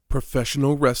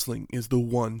Professional wrestling is the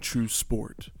one true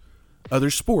sport. Other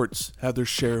sports have their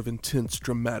share of intense,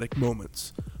 dramatic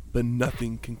moments, but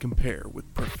nothing can compare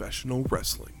with professional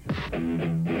wrestling.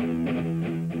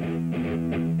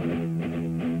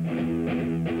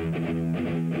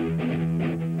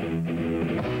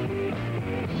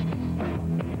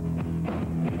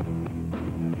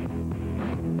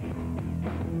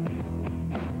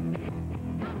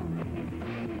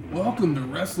 Welcome to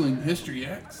Wrestling History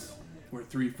X, where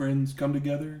three friends come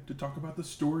together to talk about the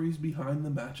stories behind the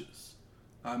matches.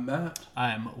 I'm Matt.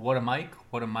 I'm what a Mike,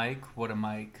 what a Mike, what a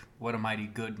Mike, what a mighty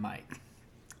good Mike.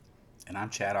 And I'm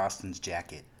Chad Austin's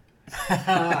jacket.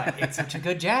 It's such a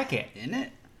good jacket. Isn't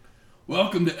it?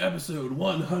 Welcome to episode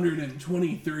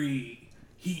 123,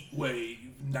 Heat Wave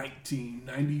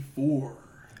 1994.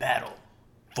 Battle.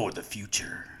 For the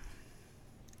future.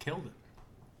 Killed it.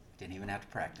 Didn't even have to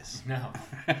practice. No.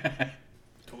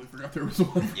 Totally forgot there was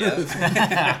one for Yep. this.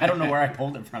 I don't know where I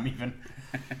pulled it from even.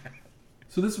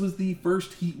 So this was the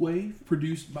first Heat Wave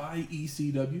produced by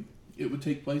ECW. It would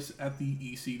take place at the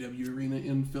ECW Arena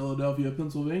in Philadelphia,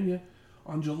 Pennsylvania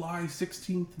on July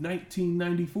 16th,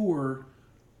 1994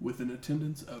 with an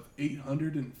attendance of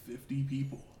 850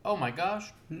 people. Oh my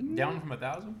gosh. Down from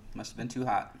 1,000? Must have been too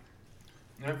hot.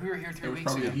 Like we were here 3 It was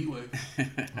weeks probably ago. a heat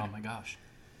wave. Oh my gosh.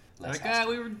 Less Like, hostile.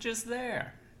 we were just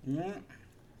there. Yeah.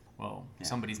 Well, Yeah.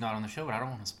 somebody's not on the show, but I don't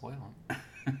want to spoil them.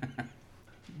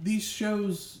 These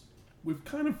shows, we've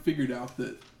kind of figured out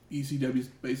that ECW is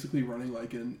basically running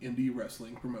like an indie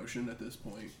wrestling promotion at this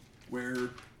point, where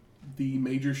the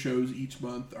major shows each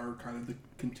month are kind of the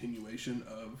continuation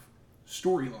of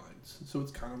storylines. So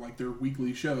it's kind of like their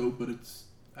weekly show, but it's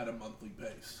at a monthly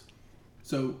pace.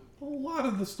 So a lot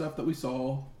of the stuff that we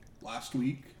saw last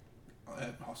week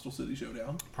at Hostile City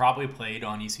Showdown Probably played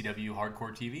on ECW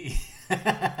Hardcore TV.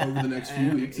 over the next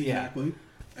few weeks, Yeah. exactly.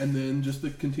 And then just the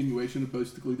continuation of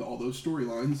basically all those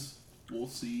storylines we'll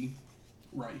see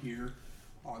right here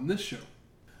on this show.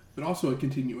 But also a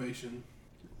continuation.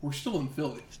 We're still in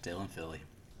Philly. Still in Philly.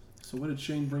 So what did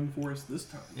Shane bring for us this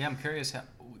time? Yeah, I'm curious how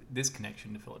this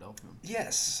connection to Philadelphia.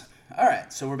 Yes. All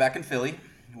right. So we're back in Philly.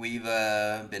 We've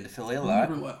been to Philly a We lot.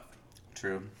 never left.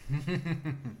 True.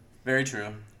 Very true.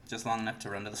 Just long enough to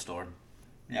run to the store.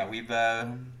 Yeah, we've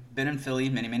been in Philly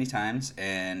many, many times,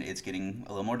 and it's getting a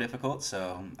little more difficult,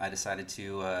 so I decided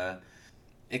to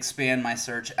expand my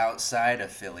search outside of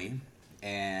Philly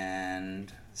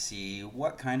and see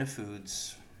what kind of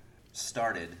foods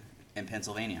started in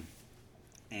Pennsylvania.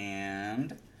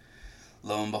 And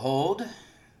lo and behold,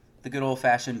 the good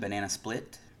old-fashioned banana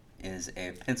split is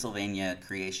a Pennsylvania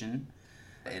creation.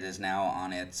 It is now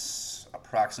on its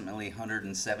approximately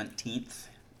 117th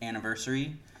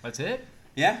anniversary. That's it?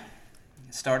 Yeah.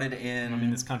 It started I in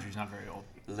mean, this country's not very old.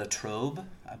 Latrobe,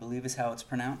 I believe is how it's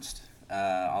pronounced,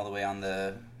 all the way on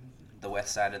the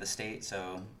west side of the state.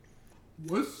 So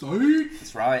West Side?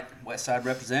 that's right, west side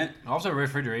represent. Also,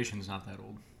 refrigeration's not that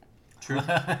old. True.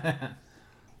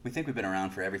 We think we've been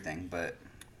around for everything, but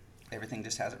everything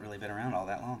just hasn't really been around all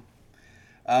that long.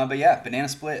 But yeah, banana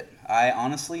split.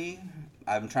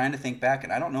 I'm trying to think back,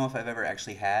 and I don't know if I've ever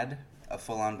actually had a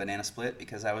full-on banana split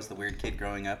because I was the weird kid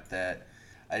growing up that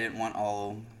I didn't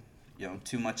want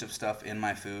too much of stuff in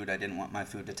my food. I didn't want my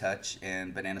food to touch,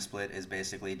 and banana split is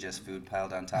basically just food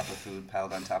piled on top of food,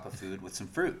 piled on top of food with some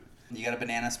fruit. You got a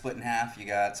banana split in half, you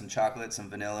got some chocolate, some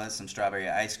vanilla, some strawberry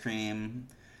ice cream.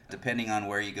 Depending on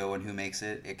where you go and who makes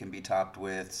it, it can be topped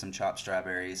with some chopped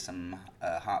strawberries, some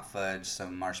hot fudge,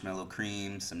 some marshmallow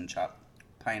cream, some chopped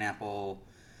pineapple,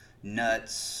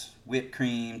 nuts, whipped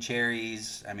cream,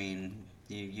 cherries. I mean,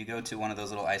 you go to one of those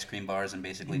little ice cream bars and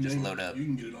basically just load up. You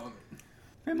can get it on it.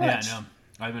 Pretty Yeah, much. I know.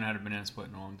 I haven't had a banana split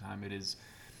in a long time. It is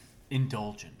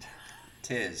indulgent.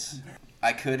 Tis.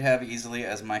 I could have easily,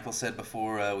 as Michael said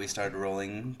before we started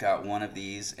rolling, got one of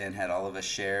these and had all of us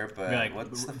share, but Be like,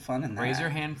 what's the fun in that? Raise your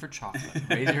hand for chocolate.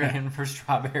 Raise your hand for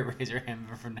strawberry. Raise your hand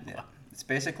for vanilla. Yeah. It's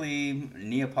basically,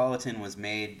 Neapolitan was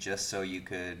made just so you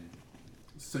could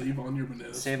Save on your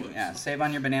banana splits. save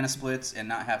on your banana splits and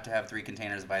not have to have 3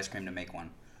 containers of ice cream to make one.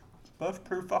 But it's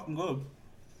pretty fucking good.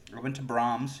 I went to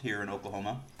Brahms here in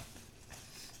Oklahoma.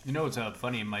 You know, it's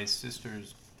funny. My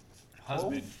sister's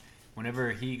husband,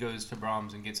 whenever he goes to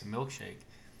Brahms and gets a milkshake,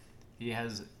 he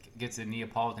gets a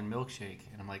Neapolitan milkshake,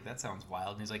 and I'm like, that sounds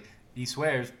wild. And he's like, he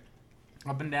swears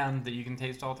up and down that you can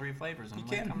taste all 3 flavors. And I'm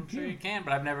You like, can, I'm sure yeah. you can,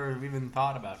 but I've never even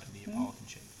thought about a Neapolitan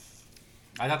shake.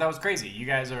 I thought that was crazy. You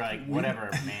guys are like, whatever,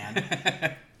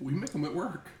 man. We make them at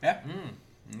work. Yeah.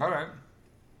 All right.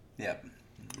 Yep.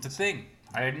 It's a thing.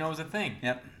 I didn't know it was a thing.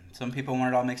 Yep. Some people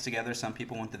want it all mixed together. Some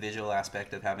people want the visual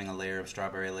aspect of having a layer of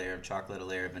strawberry, a layer of chocolate, a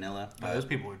layer of vanilla. But those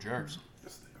people are jerks.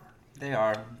 Yes, they are. They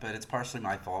are, but it's partially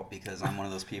my fault because I'm one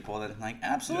of those people that like,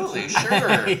 absolutely,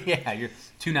 sure. Yeah, you're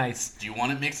too nice. Do you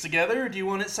want it mixed together or do you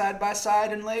want it side by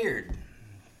side and layered?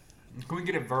 Can we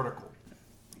get it vertical?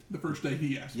 The first day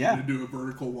he asked Yeah. me to do a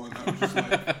vertical one, I was just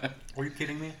like, Are you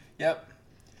kidding me? Yep.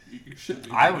 you should be.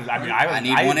 I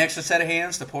need one extra set of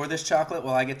hands to pour this chocolate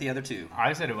while I get the other two.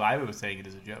 I said I was saying it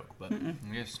as a joke, but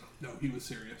yes, No, he was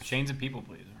serious. Shane's a people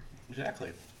pleaser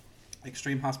Exactly.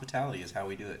 Extreme hospitality is how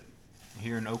we do it.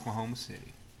 here in Oklahoma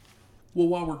City. Well,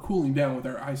 while we're cooling down with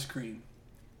our ice cream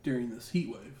during this heat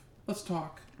wave, let's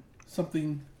talk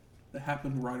something that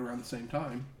happened right around the same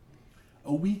time.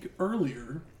 A week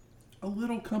earlier, a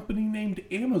little company named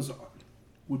Amazon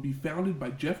would be founded by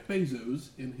Jeff Bezos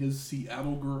in his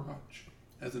Seattle garage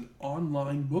as an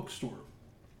online bookstore.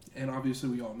 And obviously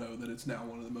we all know that it's now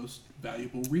one of the most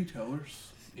valuable retailers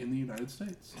in the United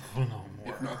States,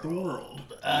 if not the world.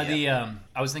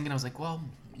 I was thinking, I was like, well,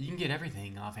 you can get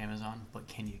everything off Amazon, but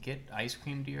can you get ice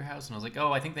cream to your house? And I was like,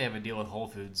 oh, I think they have a deal with Whole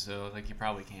Foods, so like you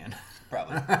probably can.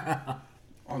 Probably.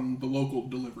 On the local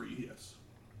delivery, yes.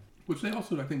 Which they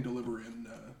also, I think, deliver in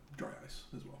dry ice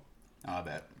as well. Oh, I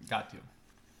bet. Got to.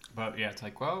 But yeah, it's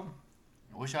like, well,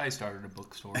 I wish I started a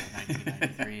bookstore in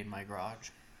 1993 in my garage.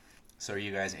 So are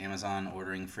you guys Amazon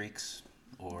ordering freaks?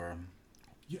 Or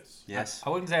Yes. yes? I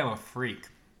wouldn't say I'm a freak.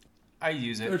 I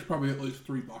use it. There's probably at least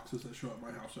 3 boxes that show up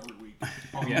at my house every week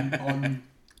on, Yeah. on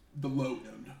the low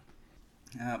end.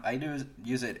 I do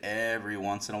use it every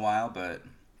once in a while, but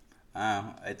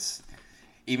it's,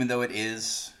 even though it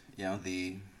is,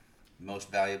 the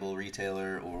most valuable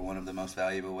retailer or one of the most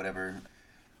valuable whatever,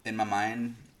 in my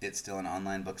mind, it's still an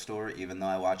online bookstore, even though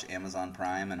I watch Amazon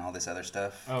Prime and all this other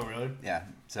stuff. Oh, really? Yeah,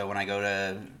 so when I go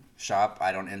to shop,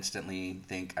 I don't instantly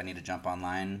think I need to jump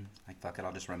online. Like, fuck it,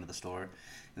 I'll just run to the store.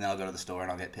 And then I'll go to the store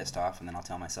and I'll get pissed off, and then I'll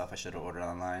tell myself I should have ordered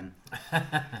online.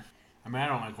 I mean, I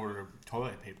don't like order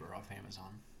toilet paper off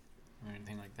Amazon or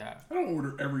anything like that. I don't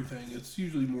order everything. It's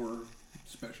usually more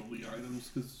specialty items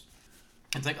because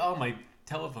It's like, oh, my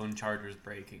telephone charger's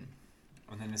breaking.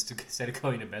 And then instead of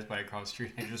going to Best Buy across the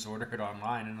street, I just order it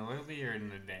online, and it'll be here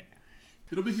in a day.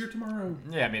 it'll be here tomorrow.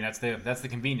 Yeah, I mean, that's the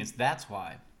convenience. That's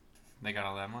why they got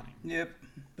all that money. Yep.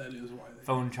 That is why they.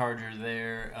 Phone charger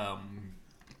there,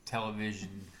 television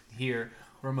here,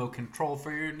 remote control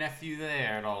for your nephew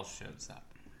there. It all shows up.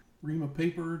 Ream of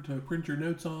paper to print your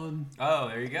notes on. Oh,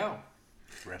 there you go.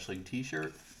 Wrestling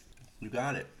t-shirt. You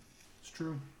got it. It's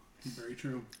true. Very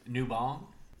true. New bong.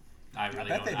 I really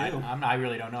bet don't. they do. I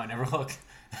really don't know. I never look.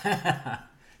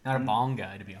 Not a bong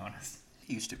guy, to be honest.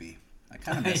 It used to be. I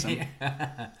kind of miss him.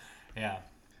 Yeah.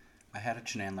 I had a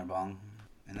Chandler bong,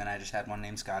 and then I just had one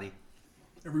named Scotty.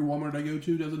 Every Walmart I go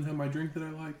to doesn't have my drink that I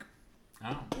like.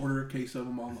 Oh. Order a case of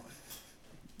them online.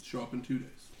 Show up in 2 days.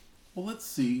 Well, let's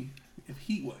see if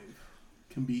Heatwave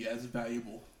can be as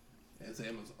valuable as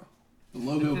Amazon. The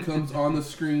logo comes on the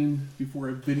screen before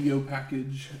a video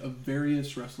package of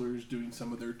various wrestlers doing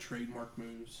some of their trademark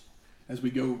moves. As we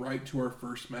go right to our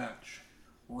first match,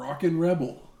 Rockin'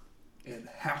 Rebel and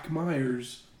Hack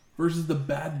Myers versus the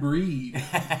Bad Breed of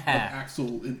Axel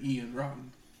and Ian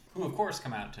Rotten. Who, of course,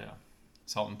 come out to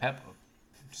Salt and Pepper.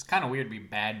 It's kind of weird to be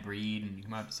Bad Breed and you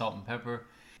come out to Salt and Pepper.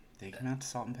 They come out to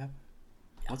Salt and Pepper?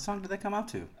 What song did they come out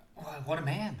to? Well, what a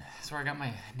man. That's where I got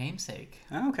my namesake.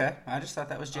 Oh, okay. I just thought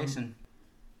that was Jason.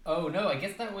 Oh, no, I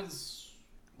guess that was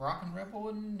Rockin' Rebel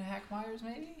and Hack Myers,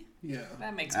 maybe? Yeah.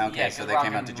 That makes Okay, yeah, so 'cause they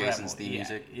came Rockin' out to Jason's Rebel, theme yeah,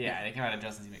 music? Yeah, they came out to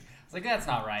Justin's theme music. I was like, that's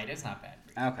not right. It's not Bad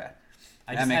Breed. Okay.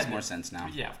 I That just makes had more to- sense now.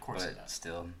 Yeah, of course But it does.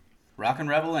 still. Rockin'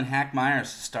 Rebel and Hack Myers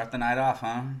start the night off,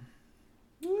 huh?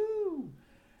 Woo!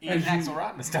 Ian As Axel you-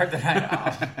 Rotten to start the night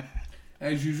off.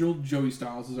 As usual, Joey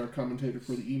Styles is our commentator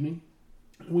for the evening.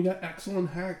 And we got Axel and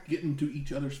Hack getting to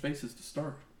each other's faces to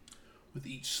start, with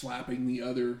each slapping the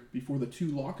other before the two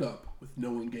lock up, with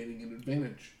no one gaining an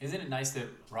advantage. Isn't it nice that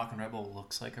Rockin' Rebel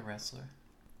looks like a wrestler?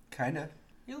 Kinda.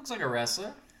 He looks like a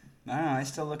wrestler. I don't know, I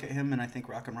still look at him and I think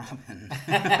Rockin' Robin.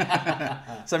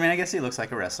 So, I mean, I guess he looks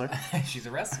like a wrestler. She's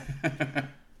a wrestler.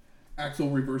 Axel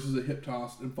reverses a hip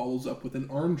toss and follows up with an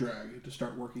arm drag to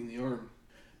start working the arm.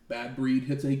 Bad Breed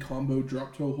hits a combo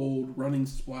drop toe hold, running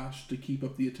splash to keep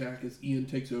up the attack as Ian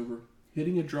takes over,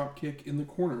 hitting a drop kick in the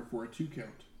corner for a 2 count.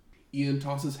 Ian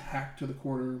tosses Hack to the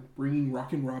corner, bringing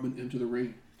Rockin' Robin into the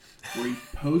ring, where he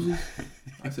poses.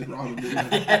 I said Robin, didn't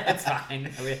I? It's fine.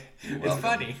 It's welcome.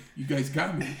 funny. You guys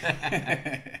got me.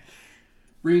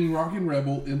 Bringing Rockin'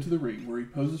 Rebel into the ring, where he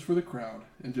poses for the crowd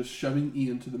and just shoving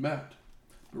Ian to the mat.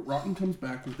 But Rotten comes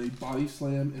back with a body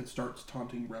slam and starts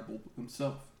taunting Rebel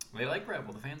himself. They like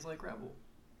Rebel. The fans like Rebel.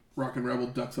 Rockin' Rebel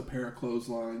ducks a pair of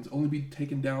clotheslines, only be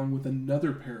taken down with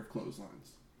another pair of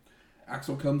clotheslines.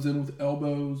 Axel comes in with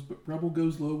elbows, but Rebel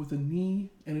goes low with a knee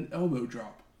and an elbow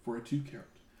drop for a 2 count.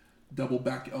 Double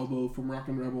back elbow from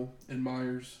Rockin' Rebel and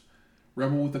Myers.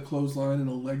 Rebel with a clothesline and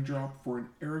a leg drop for an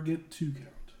arrogant 2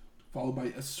 count, followed by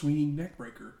a swinging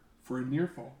neckbreaker for a near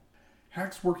fall.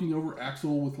 Hack's working over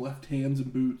Axel with left hands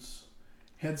and boots.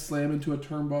 Head slam into a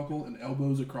turnbuckle and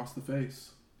elbows across the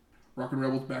face. Rockin'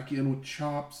 Rebel's back in with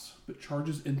chops, but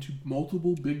charges into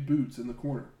multiple big boots in the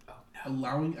corner,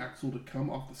 allowing Axel to come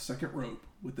off the second rope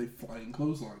with a flying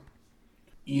clothesline.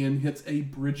 Ian hits a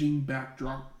bridging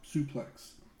backdrop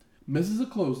suplex, misses a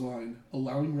clothesline,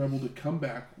 allowing Rebel to come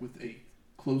back with a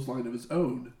clothesline of his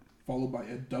own, followed by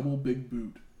a double big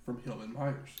boot from him and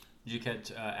Myers. Did you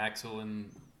catch Axel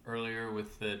in earlier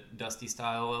with the Dusty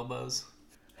style elbows?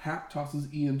 Hack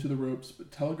tosses Ian to the ropes,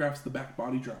 but telegraphs the back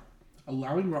body drop,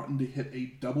 allowing Rotten to hit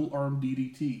a double arm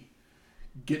DDT.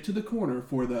 Get to the corner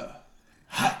for the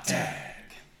hot tag.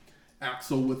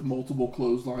 Axel with multiple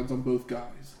clotheslines on both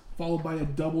guys, followed by a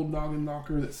double noggin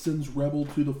knocker that sends Rebel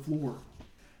to the floor.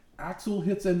 Axel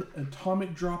hits an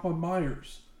atomic drop on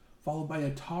Myers, followed by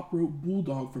a top rope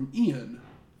bulldog from Ian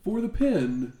for the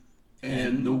pin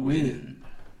and the win.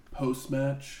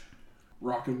 Post-match,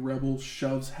 Rockin' Rebel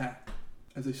shoves Hack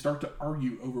as they start to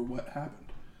argue over what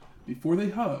happened before they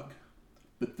hug,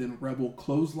 but then Rebel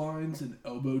clotheslines and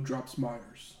elbow drops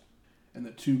Myers, and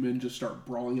the two men just start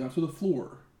brawling out to the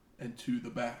floor and to the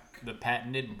back. The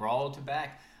patented brawl to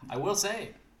back. I will say,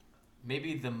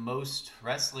 maybe the most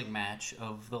wrestling match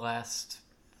of the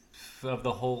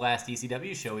whole last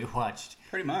ECW show we watched.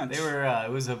 Pretty much. They were.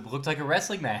 Looked like a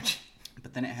wrestling match.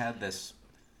 But then it had this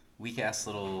weak ass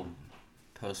little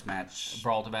post match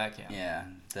Brawl to back. Yeah.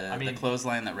 The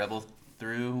clothesline that Rebel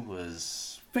threw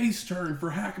was face turn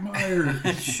for Hack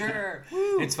Myers. Sure.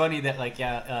 It's funny that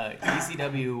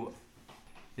ECW.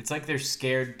 It's like they're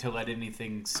scared to let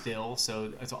anything still,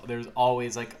 so there's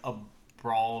always like a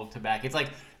brawl to back. It's like,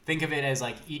 think of it as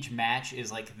like each match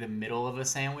is like the middle of a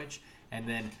sandwich,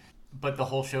 but the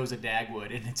whole show's a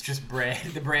Dagwood, and it's just bread.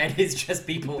 The bread is just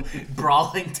people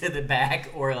brawling to the back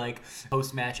or like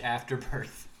post-match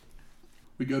afterbirth.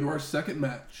 We go to our second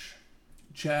match.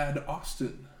 Chad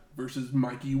Austin versus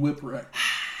Mikey Whipwreck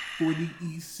for the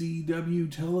ECW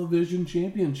Television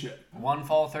Championship. One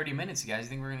fall, 30 minutes. You guys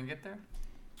think we're going to get there?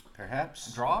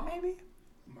 perhaps. Draw, maybe?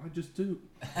 Might just do.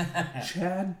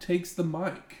 Chad takes the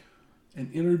mic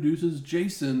and introduces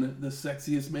Jason, the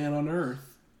sexiest man on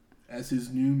earth, as his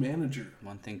new manager.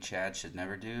 One thing Chad should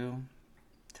never do,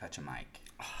 touch a mic.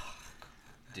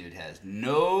 Dude has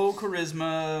no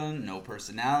charisma, no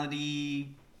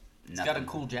personality, He's got a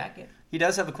cool jacket. He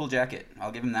does have a cool jacket.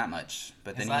 I'll give him that much.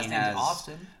 But His then last he name's has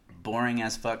Austin. boring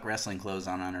as fuck wrestling clothes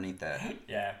on underneath that.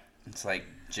 Yeah. It's like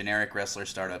generic wrestler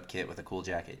startup kit with a cool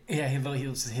jacket. Yeah, he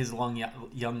was his long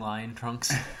young lion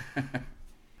trunks.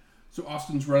 So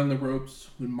Austin's running the ropes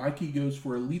when Mikey goes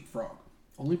for a leapfrog,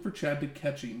 only for Chad to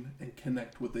catch him and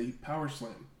connect with a power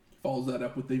slam. Follows that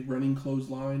up with a running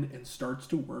clothesline and starts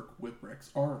to work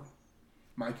Whipwreck's arm.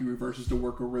 Mikey reverses to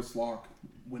work a wrist lock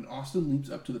when Austin leaps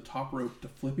up to the top rope to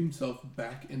flip himself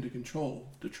back into control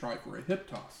to try for a hip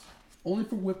toss, only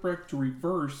for Whipwreck to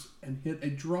reverse and hit a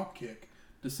drop kick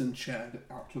to send Chad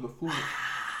out to the floor.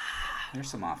 There's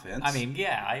some offense. I mean,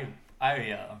 yeah,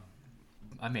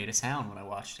 I made a sound when I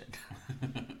watched it.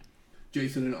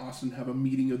 Jason and Austin have a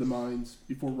meeting of the minds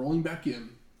before rolling back in,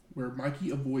 where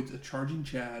Mikey avoids a charging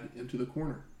Chad into the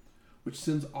corner, which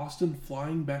sends Austin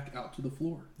flying back out to the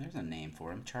floor. There's a name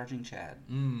for him, Charging Chad.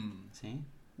 See?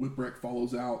 Whipwreck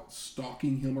follows out,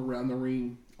 stalking him around the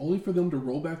ring, only for them to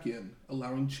roll back in,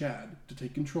 allowing Chad to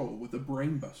take control with a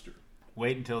brainbuster.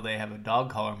 Wait until they have a dog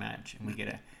collar match and we get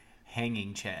a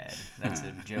hanging Chad. That's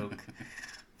a joke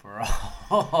for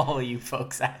all you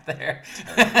folks out there.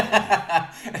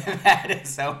 That is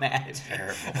so mad.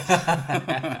 Terrible.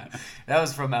 That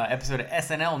was from an episode of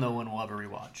SNL no one will ever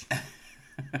rewatch.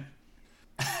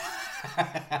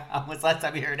 When's the last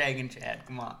time you heard hanging Chad?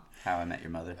 Come on. How I Met Your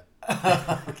Mother.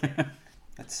 Okay.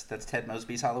 That's Ted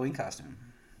Mosby's Halloween costume.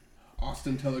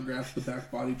 Austin telegraphs the back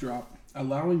body drop,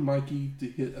 allowing Mikey to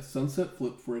hit a sunset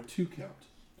flip for a 2 count.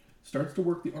 Starts to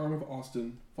work the arm of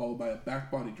Austin, followed by a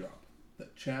back body drop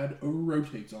that Chad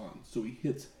over-rotates on, so he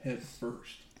hits head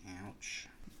first. Ouch.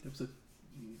 It was a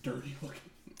dirty look.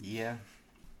 Yeah.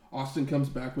 Austin comes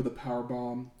back with a power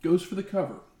bomb, goes for the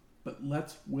cover, but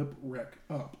lets Whipwreck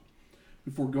up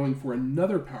before going for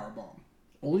another power bomb,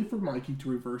 only for Mikey to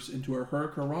reverse into a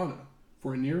Hurricanrana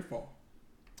for a near fall.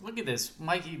 Look at this.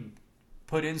 Mikey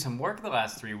put in some work the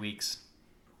last 3 weeks.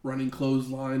 Running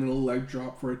clothesline and a leg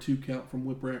drop for a 2 count from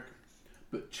Whipwreck,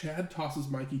 but Chad tosses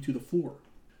Mikey to the floor,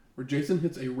 where Jason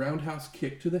hits a roundhouse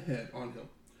kick to the head on him,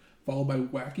 followed by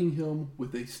whacking him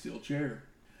with a steel chair.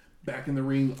 Back in the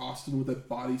ring, Austin with a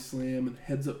body slam and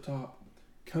heads up top,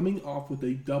 coming off with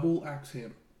a double axe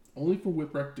handle, only for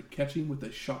Whipwreck to catch him with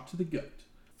a shot to the gut,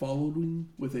 following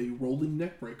with a rolling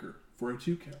neck breaker for a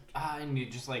 2 count. I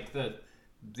need just like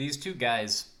these two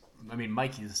guys. I mean,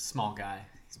 Mikey's a small guy.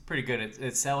 He's pretty good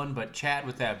at selling, but Chad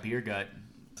with that beer gut,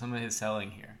 some of his selling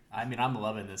here. I mean, I'm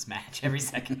loving this match every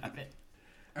second of it.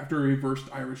 After a reversed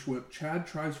Irish whip, Chad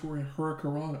tries for a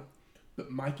Hurricanrana,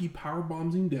 but Mikey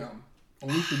powerbombs him down,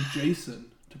 only for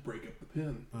Jason to break up the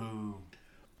pin. Ooh.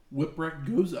 Whipwreck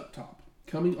goes up top,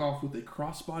 coming off with a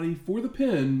crossbody for the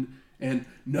pin, and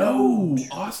no!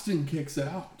 Austin kicks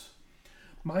out.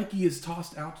 Mikey is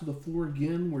tossed out to the floor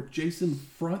again, where Jason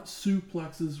front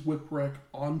suplexes Whipwreck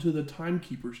onto the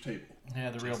timekeeper's table. Yeah,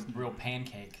 the real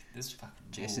pancake. This fucking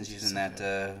Jason's using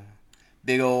that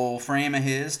big old frame of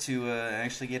his to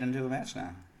actually get into a match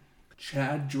now.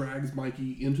 Chad drags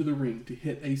Mikey into the ring to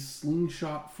hit a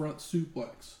slingshot front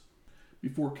suplex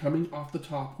before coming off the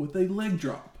top with a leg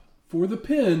drop for the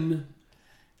pin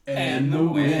and the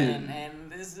win.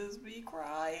 And this is me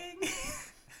crying.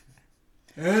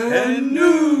 And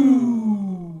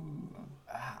new.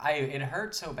 It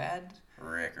hurt so bad.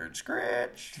 Record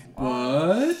scratch.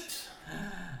 But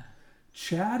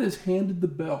Chad is handed the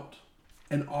belt,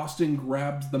 and Austin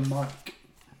grabs the mic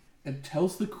and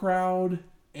tells the crowd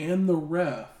and the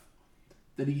ref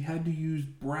that he had to use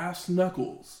brass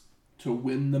knuckles to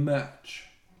win the match.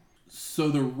 So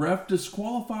the ref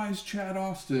disqualifies Chad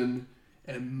Austin,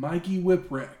 and Mikey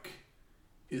Whipwreck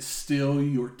is still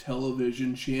your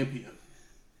television champion.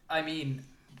 I mean,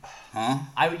 Huh?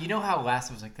 you know how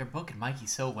last was like they're booking Mikey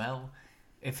so well.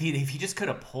 If he just could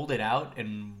have pulled it out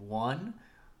and won,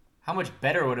 how much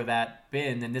better would have that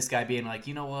been than this guy being like,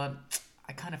 you know what?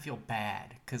 I kind of feel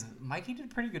bad because Mikey did a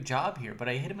pretty good job here, but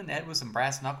I hit him in the head with some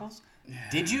brass knuckles.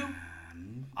 Did you?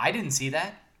 I didn't see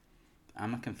that.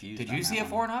 I'm confused. Did on you that see a one.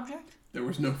 foreign object? There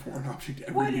was no foreign object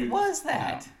ever What used. was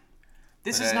that? No.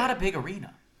 This But is not a big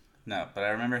arena. No, but I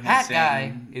remember him Hat saying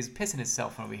guy is pissing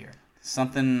himself over here.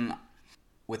 something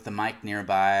with the mic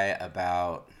nearby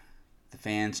about the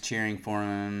fans cheering for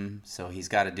him, so he's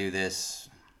got to do this,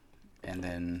 and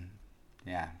then,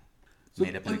 yeah, So,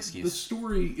 made up an The excuse.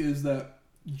 story is that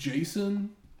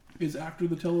Jason is after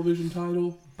the television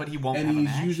title, But he won't and have a he's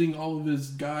match. using all of his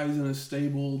guys in his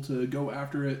stable to go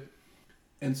after it.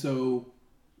 And so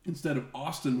instead of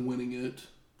Austin winning it,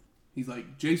 he's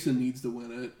like, Jason needs to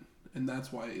win it, and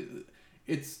that's why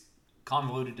it's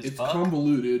Convoluted as fuck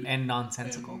convoluted and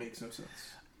nonsensical. and makes no sense.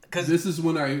 Because This is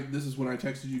when I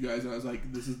texted you guys, and I was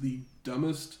like, this is the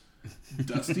dumbest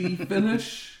Dusty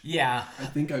finish yeah, I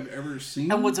think I've ever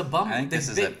seen. and what's a bummer? I think this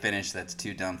is a finish that's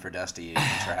too dumb for Dusty to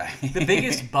try. The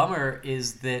biggest bummer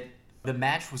is that the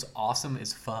match was awesome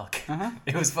as fuck. Uh-huh.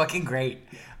 It was fucking great.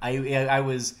 I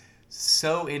was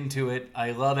so into it.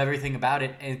 I love everything about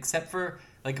it, except for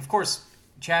like, of course,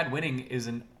 Chad winning is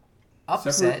an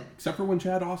upset. Except for when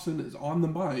Chad Austin is on the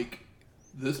mic,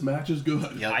 this match is good.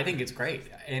 Yep. I think it's great,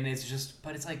 and it's just,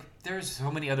 but it's like there's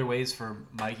so many other ways for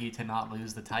Mikey to not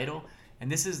lose the title, and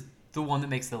this is the one that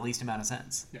makes the least amount of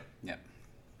sense. Yeah. Yep.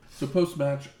 So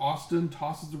post-match, Austin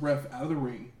tosses the ref out of the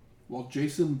ring, while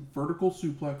Jason vertical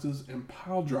suplexes and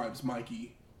pile drives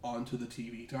Mikey onto the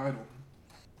TV title.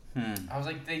 I was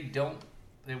like, did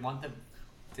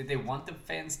they want the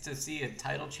fans to see a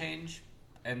title change?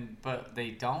 But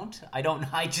they don't? I don't know.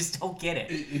 I just don't get it.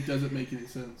 It doesn't make any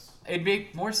sense. It'd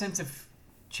make more sense if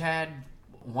Chad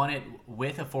won it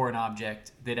with a foreign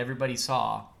object that everybody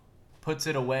saw, puts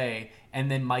it away,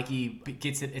 and then Mikey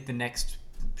gets it at the next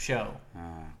show.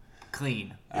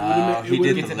 Clean. He would've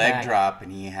did gets the it leg back. drop,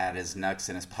 and he had his nuts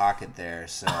in his pocket there.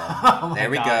 So my there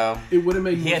we God. go. It would have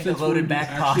made He more had the sense for loaded him to back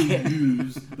actually pocket.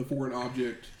 use the foreign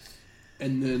object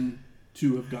and then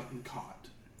to have gotten caught.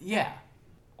 Yeah.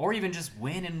 Or even just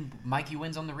win and Mikey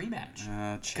wins on the rematch.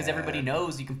 Because everybody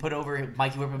knows you can put over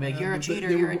Mikey Whipper and be like, you're a But cheater,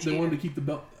 they you're a They wanted cheater. to keep the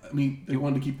belt. I mean, they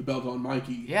wanted to keep the belt on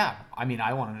Mikey. Yeah. I mean,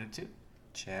 I wanted it too.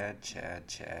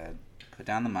 Chad. Put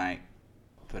down the mic.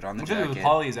 Put on the Well, this was jacket.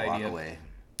 Paulie's walk idea. away.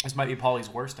 This might be Paulie's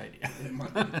worst idea. It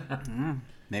might be.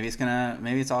 Maybe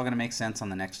it's all gonna make sense on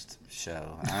the next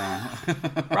show.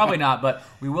 Probably not, but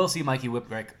we will see Mikey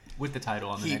Whipwreck with the title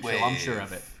on the next show. I'm sure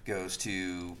of it. Goes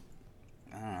to,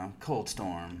 I don't know, Cold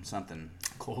Storm, something.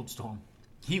 Cold Storm.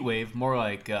 Heat Wave, more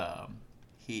like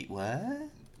Heat what?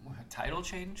 title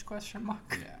change question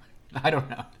mark? Yeah. I don't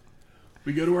know.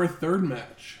 We go to our third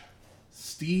match.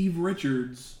 Steve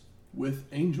Richards with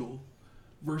Angel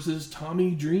versus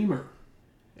Tommy Dreamer.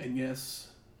 And yes,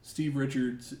 Steve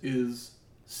Richards is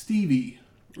Stevie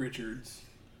Richards.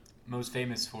 most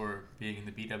famous for being in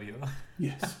the BWO.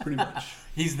 Yes, pretty much.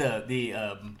 He's the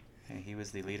Hey, he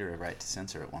was the leader of Right to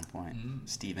Censor at one point.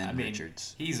 Steven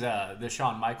Richards. He's the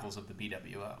Shawn Michaels of the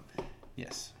BWO.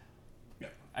 Yes. Yeah.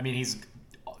 I mean, he's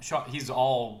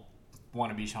all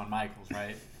want to be Shawn Michaels,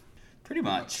 right? Pretty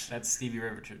much. That's Stevie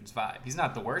Richards' vibe. He's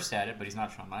not the worst at it, but he's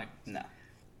not Shawn Michaels. No.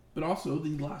 But also,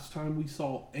 the last time we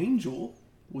saw Angel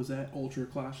was at Ultra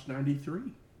Clash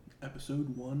 93,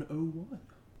 episode 101.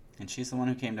 And she's the one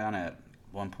who came down at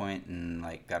one point and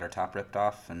like got her top ripped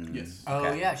off. And Yes.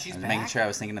 Oh, yeah, she's I was back? making sure I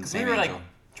was thinking of the same We were Angel. like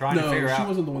trying to figure No, she out.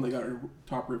 wasn't the one that got her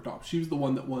top ripped off. She was the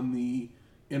one that won the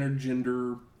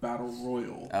intergender battle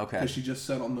royal. Okay. Because she just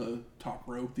sat on the top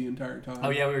rope the entire time. Oh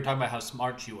yeah, we were talking about how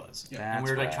smart she was, Yeah. and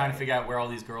we were like That's trying to right. figure out where all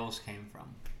these girls came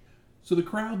from. So the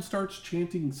crowd starts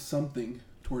chanting something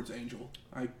towards Angel.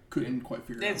 I couldn't quite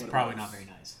figure out It's what it probably was. not very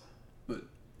nice. But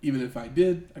even if I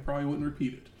did, I probably wouldn't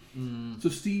repeat it. So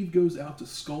Steve goes out to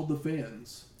scald the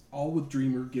fans, all with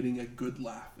Dreamer getting a good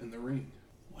laugh in the ring.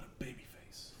 What a baby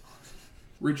face.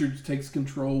 Richards takes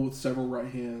control with several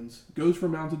right hands, goes for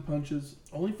mounted punches,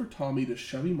 only for Tommy to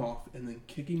shove him off and then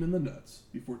kick him in the nuts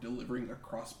before delivering a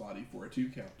crossbody for a 2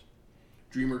 count.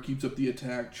 Dreamer keeps up the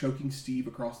attack, choking Steve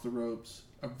across the ropes,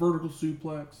 a vertical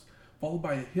suplex, followed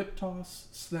by a hip toss,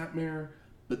 snapmare,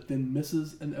 but then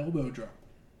misses an elbow drop.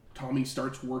 Tommy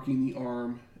starts working the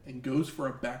arm and goes for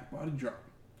a back body drop,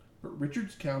 but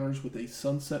Richards counters with a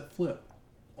sunset flip,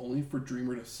 only for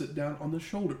Dreamer to sit down on the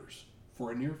shoulders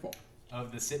for a near fall.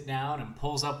 Of the sit down and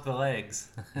pulls up the legs.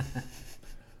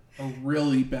 A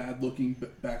really bad looking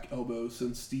back elbow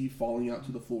sends Steve falling out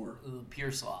to the floor, Ooh,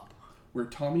 pure slop. where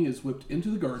Tommy is whipped into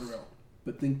the guardrail,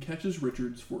 but then catches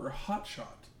Richards for a hot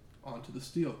shot onto the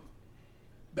steel.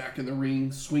 Back in the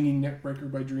ring, swinging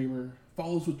neckbreaker by Dreamer,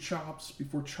 follows with chops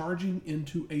before charging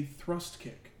into a thrust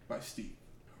kick by Steve.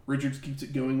 Richards keeps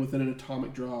it going with an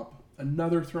atomic drop,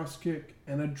 another thrust kick,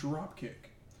 and a drop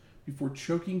kick, before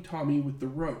choking Tommy with the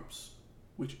ropes,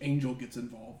 which Angel gets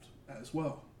involved as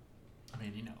well. I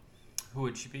mean, who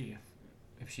would she be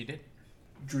if she did?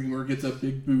 Dreamer gets a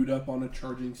big boot up on a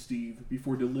charging Steve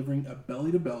before delivering a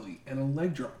belly-to-belly and a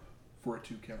leg drop for a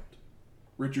 2 count.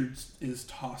 Richards is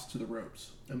tossed to the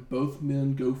ropes, and both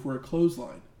men go for a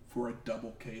clothesline for a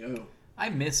double KO. I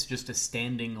miss just a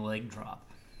standing leg drop.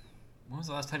 When was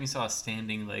the last time you saw a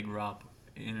standing leg drop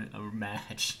in a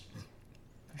match?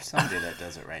 There's somebody that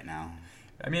does it right now.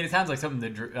 I mean, it sounds like something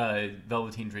that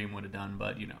Velveteen Dream would have done,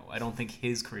 but, I don't think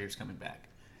his career's coming back.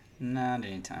 Not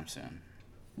anytime soon.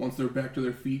 Once they're back to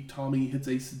their feet, Tommy hits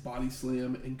a body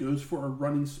slam and goes for a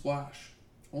running splash,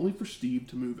 only for Steve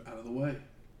to move out of the way.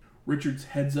 Richards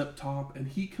heads up top, and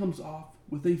he comes off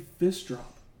with a fist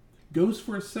drop. Goes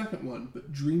for a second one,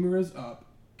 but Dreamer is up,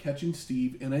 catching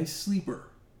Steve in a sleeper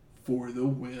for the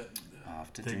win.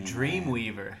 Off to The Dreamland.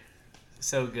 Dreamweaver.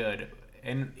 So good.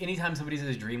 And anytime somebody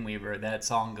says Dreamweaver, that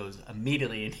song goes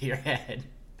immediately into your head.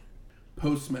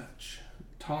 Post-match,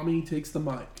 Tommy takes the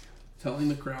mic, telling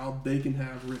the crowd they can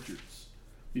have Richards,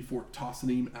 before tossing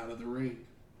him out of the ring.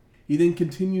 He then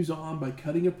continues on by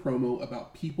cutting a promo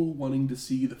about people wanting to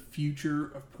see the future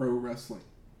of pro wrestling.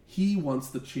 He wants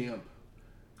the champ,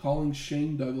 calling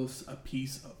Shane Douglas a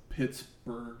piece of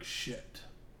Pittsburgh shit.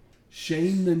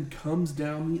 Shane then comes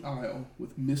down the aisle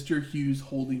with Mr. Hughes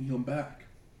holding him back.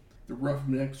 The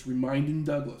Roughnecks reminding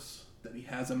Douglas that he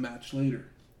has a match later,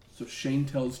 so Shane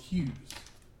tells Hughes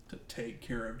to take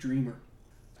care of Dreamer.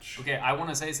 Okay, I want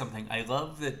to say something. I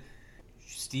love that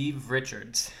Steve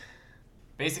Richards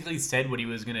basically said what he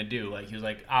was going to do. Like, he was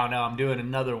like, oh no, I'm doing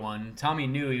another one. Tommy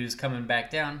knew he was coming back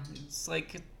down. It's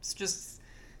like, it's just,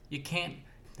 you can't,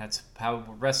 that's how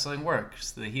wrestling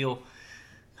works. The heel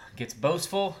gets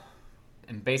boastful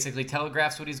and basically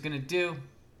telegraphs what he's going to do.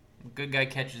 The good guy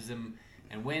catches him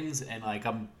and wins. And like,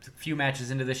 I'm a few matches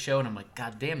into this show and I'm like,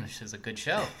 God damn, this is a good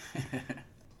show.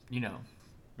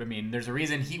 I mean, there's a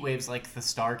reason Heatwave's like the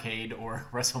Starrcade or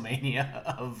WrestleMania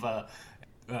of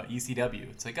ECW.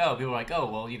 It's like, oh, people are like, oh,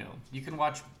 well, you can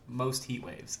watch most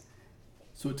Heatwaves.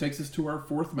 So it takes us to our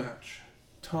fourth match.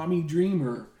 Tommy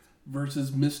Dreamer versus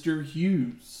Mr.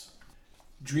 Hughes.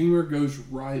 Dreamer goes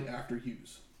right after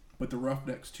Hughes, but the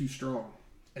Roughneck's too strong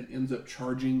and ends up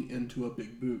charging into a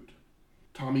big boot.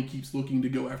 Tommy keeps looking to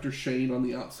go after Shane on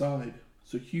the outside,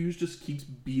 so Hughes just keeps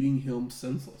beating him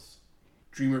senseless.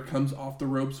 Dreamer comes off the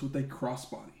ropes with a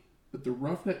crossbody, but the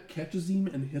Roughneck catches him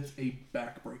and hits a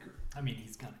backbreaker. I mean,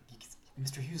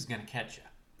 Mr. Hughes is going to catch you.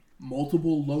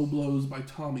 Multiple low blows by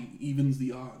Tommy evens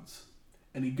the odds,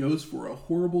 and he goes for a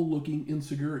horrible-looking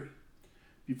enziguri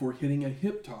before hitting a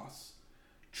hip toss.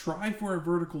 Try for a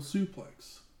vertical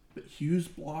suplex, but Hughes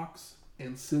blocks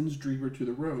and sends Dreamer to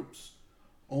the ropes,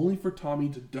 only for Tommy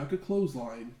to duck a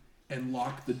clothesline and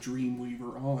lock the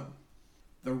Dreamweaver on.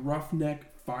 The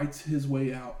Roughneck fights his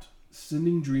way out,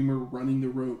 sending Dreamer running the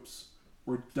ropes,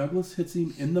 where Douglas hits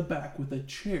him in the back with a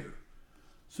chair.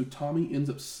 So Tommy ends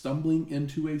up stumbling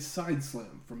into a side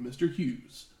slam from Mr.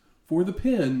 Hughes for the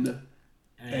pin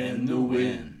and the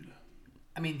win.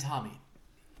 I mean, Tommy,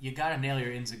 you gotta nail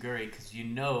your enziguri because you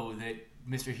know that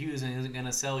Mr. Hughes isn't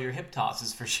gonna sell your hip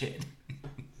tosses for shit.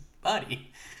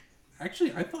 Buddy.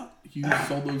 Actually, I thought Hughes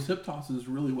sold those hip tosses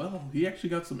really well. He actually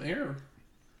got some air.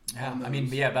 Yeah,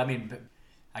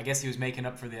 I guess he was making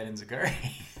up for that enziguri.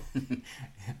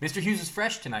 Mr. Hughes is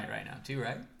fresh tonight right now, too,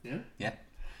 right? Yeah. Yeah.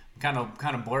 Kind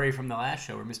of blurry from the last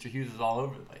show where Mr. Hughes was all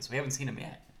over the place. We haven't seen him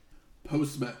yet.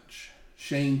 Post-match,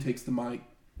 Shane takes the mic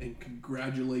and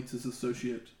congratulates his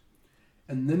associate.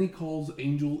 And then he calls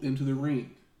Angel into the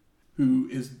ring, who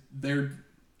is their...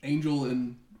 Angel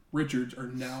and Richards are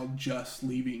now just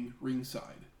leaving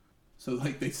ringside. So,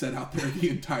 they sat out there the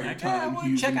entire time.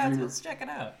 Let's check it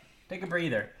out. Take a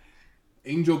breather.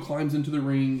 Angel climbs into the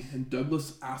ring, and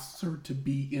Douglas asks her to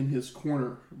be in his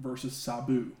corner versus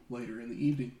Sabu later in the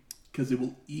evening, because it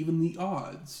will even the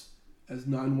odds, as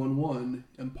 911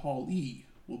 and Paul E.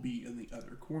 will be in the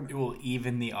other corner. It will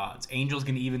even the odds. Angel's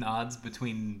going to even the odds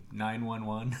between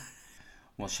 911.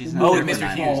 Well, she's not there Mr.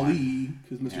 for Hughes. Paul E.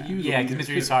 Because Mr. Hughes. Yeah, because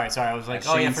Mr. Hughes. Sorry. I was like,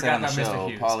 I forgot about Mr.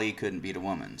 Hughes. Paul E. couldn't beat a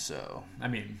woman, so I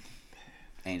mean,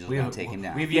 Angel's going to take him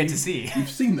down. We've yet to see. You've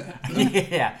seen that.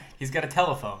 Yeah, he's got a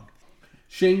telephone.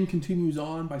 Shane continues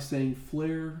on by saying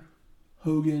Flair,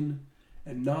 Hogan,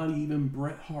 and not even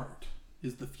Bret Hart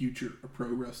is the future of pro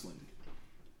wrestling.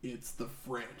 It's the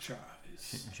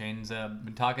franchise. Shane's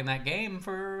been talking that game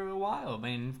for a while. I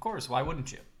mean, of course, why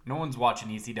wouldn't you? No one's watching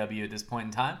ECW at this point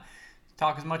in time.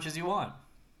 Talk as much as you want.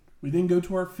 We then go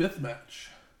to our fifth match,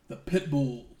 the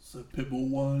Pitbulls of Pitbull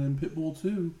 1 and Pitbull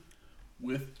 2,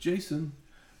 with Jason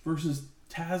versus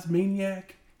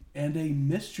Tasmaniac and a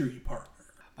mystery partner.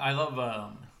 I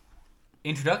love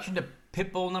introduction to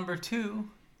Pitbull number 2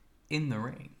 in the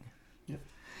ring. Yep.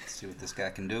 Let's see what this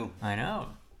guy can do. I know.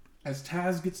 As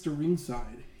Taz gets to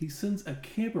ringside, he sends a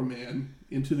cameraman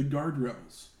into the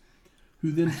guardrails,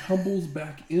 who then tumbles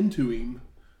back into him,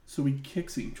 so he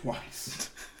kicks him twice.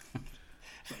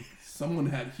 Someone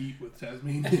had heat with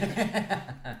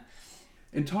Tasmaniac.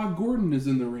 And Todd Gordon is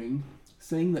in the ring,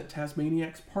 saying that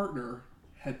Tasmaniac's partner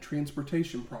had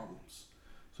transportation problems.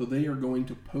 So they are going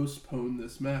to postpone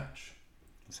this match.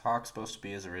 Is Hawk supposed to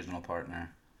be his original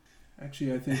partner?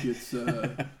 Actually, I think it's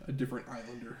a different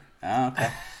Islander. Oh,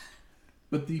 okay.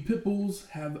 But the Pitbulls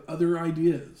have other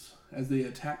ideas as they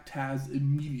attack Taz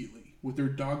immediately with their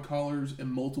dog collars and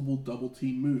multiple double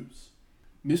team moves.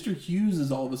 Mr. Hughes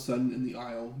is all of a sudden in the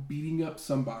aisle beating up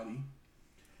somebody.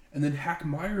 And then Hack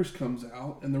Myers comes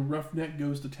out and the Roughneck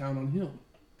goes to town on him.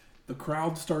 The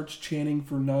crowd starts chanting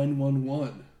for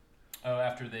 911. Oh,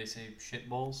 after they say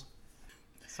shitballs?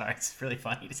 Sorry, it's really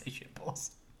funny to say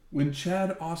shitballs. When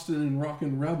Chad, Austin, and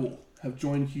Rockin' Rebel have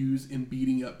joined Hughes in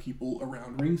beating up people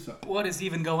around ringside. What is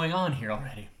even going on here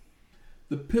already?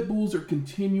 The Pitbulls are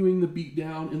continuing the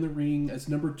beatdown in the ring as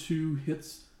number 2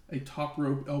 hits a top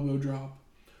rope elbow drop.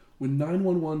 When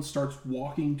 911 starts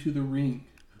walking to the ring,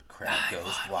 The crowd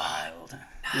goes wild.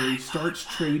 where he starts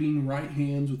trading right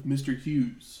hands with Mr.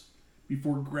 Hughes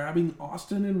before grabbing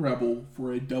Austin and Rebel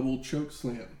for a double choke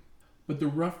slam. But the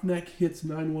Roughneck hits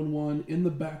 911 in the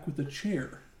back with a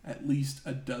chair at least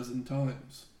a dozen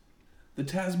times. The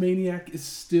Tasmaniac is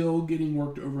still getting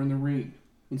worked over in the ring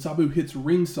when Sabu hits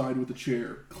ringside with a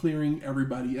chair, clearing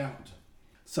everybody out.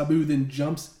 Sabu then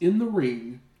jumps in the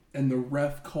ring and the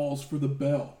ref calls for the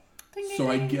bell. So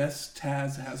I guess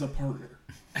Taz has a partner.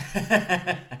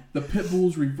 The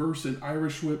Pitbulls reverse an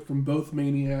Irish whip from both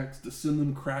Maniacs to send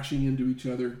them crashing into each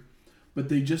other, but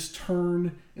they just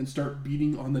turn and start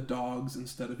beating on the dogs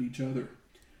instead of each other.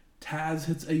 Taz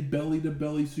hits a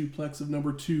belly-to-belly suplex of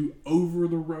number 2 over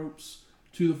the ropes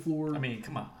to the floor. I mean,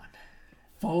 come on.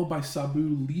 Followed by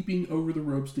Sabu leaping over the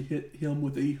ropes to hit him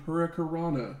with a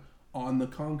Hurricanrana on the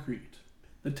concrete.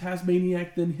 The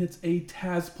Tasmaniac then hits a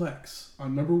Tazplex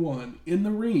on number 1 in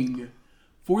the ring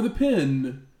for the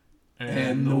pin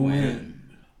and the win.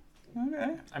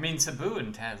 Okay. I mean, Sabu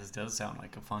and Taz does sound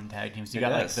like a fun tag team. So you It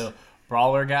got does. like the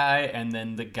brawler guy, and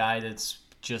then the guy that's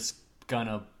just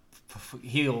gonna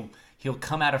he'll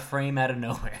come out of frame out of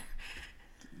nowhere.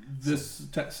 This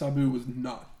Sabu was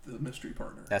not the mystery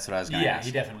partner. That's what I was going to Yeah, ask.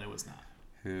 he definitely was not.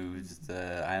 Who's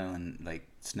the island, like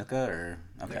Snuka or...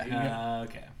 Okay. Yeah.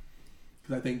 Okay.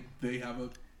 Because I think they have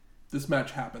this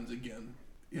match happens again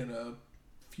in a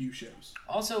few shows.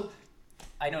 Also,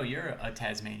 I know you're a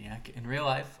Tasmaniac in real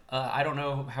life. I don't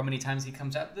know how many times he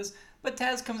comes out of this, But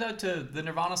Taz comes out to the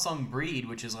Nirvana song Breed,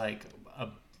 which is like a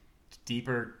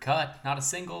deeper cut, not a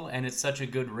single, and it's such a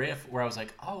good riff where I was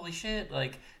like, holy shit,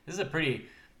 like, this is a pretty,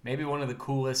 maybe one of the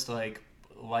coolest, like,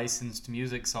 licensed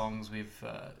music songs we've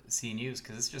seen used,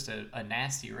 because it's just a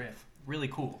nasty riff. Really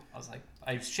cool. I was like,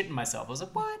 I was shitting myself. I was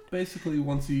like, what? Basically,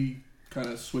 once he kind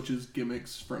of switches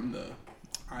gimmicks from the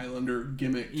Islander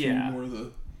gimmick to more of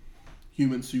the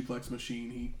human suplex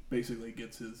machine, he basically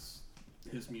gets his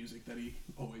music that he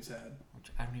always had.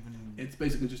 Which I don't even... It's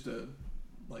basically just a,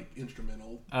 like,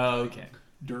 instrumental. Oh, okay.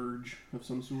 Dirge of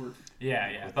some sort.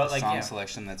 Yeah. With But the like, song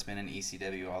selection that's been in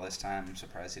ECW all this time, I'm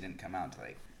surprised he didn't come out to,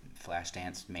 like,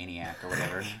 Flashdance Maniac or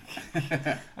whatever.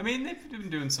 I mean, they've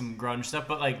been doing some grunge stuff,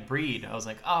 but like Breed, I was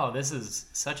like, oh, this is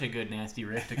such a good nasty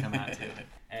riff to come out to.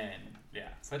 And yeah,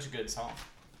 such a good song.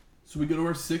 So we go to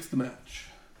our 6th match.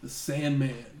 The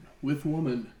Sandman with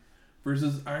Woman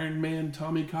versus Iron Man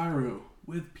Tommy Cairo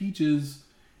with Peaches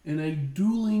in a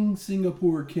dueling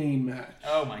Singapore cane match.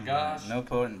 Oh my gosh. No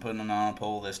point in putting them on a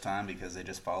pole this time because they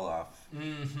just fall off.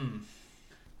 Mm-hmm.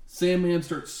 Sandman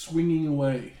starts swinging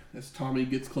away as Tommy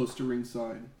gets close to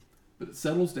ringside, but it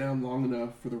settles down long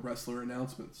enough for the wrestler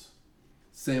announcements.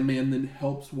 Sandman then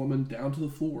helps Woman down to the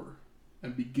floor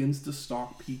and begins to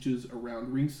stalk Peaches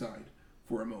around ringside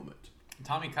for a moment.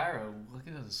 Tommy Cairo, look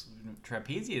at those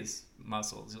trapezius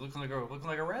muscles. He's looking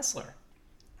like a wrestler.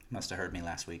 Must have heard me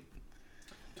last week.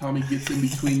 Tommy gets in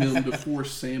between them to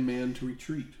force Sandman to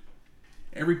retreat.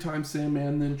 Every time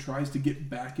Sandman then tries to get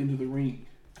back into the ring,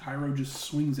 Cairo just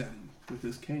swings at him with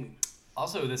his cane.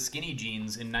 Also, the skinny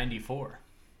jeans in '94.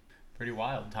 Pretty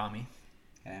wild, Tommy.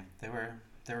 Yeah, they were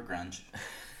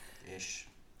grunge-ish.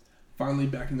 Finally,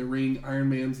 back in the ring, Iron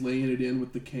Man's laying it in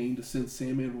with the cane to send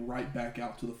Sandman right back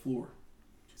out to the floor.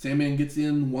 Sandman gets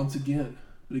in once again,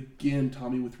 but again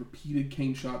Tommy with repeated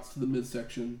cane shots to the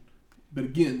midsection, but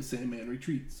again Sandman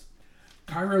retreats.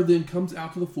 Cairo then comes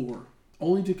out to the floor,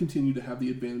 only to continue to have the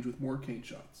advantage with more cane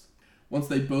shots. Once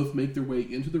they both make their way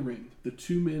into the ring, the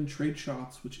two men trade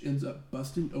shots, which ends up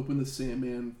busting open the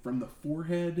Sandman from the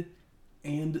forehead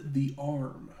and the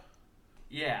arm.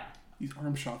 Yeah. These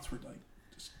arm shots were like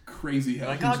just crazy. How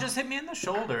Like, oh, just hit me in the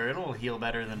shoulder. It'll heal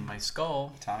better than my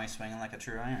skull. Tommy swinging like a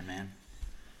true Iron Man.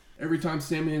 Every time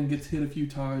Sandman gets hit a few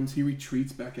times, he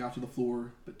retreats back out to the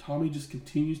floor, but Tommy just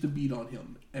continues to beat on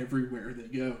him everywhere they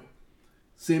go.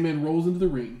 Sandman rolls into the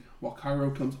ring, while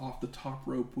Cairo comes off the top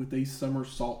rope with a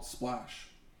somersault splash.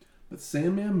 But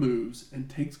Sandman moves and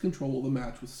takes control of the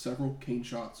match with several cane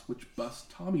shots, which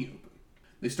bust Tommy open.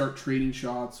 They start trading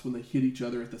shots when they hit each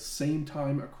other at the same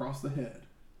time across the head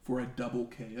for a double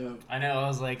KO. I know, I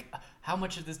was like, how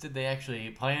much of this did they actually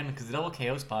plan? Because the double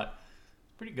KO spot,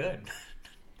 pretty good.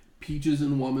 Peaches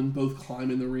and Woman both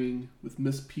climb in the ring, with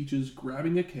Miss Peaches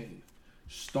grabbing a cane,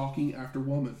 stalking after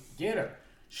Woman. Get her.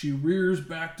 She rears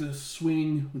back to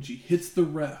swing when she hits the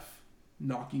ref,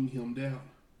 knocking him down.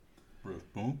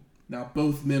 Boom. Now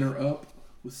both men are up,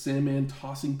 with Sandman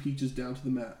tossing Peaches down to the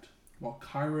mat, while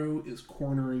Cairo is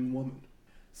cornering Woman.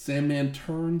 Sandman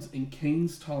turns and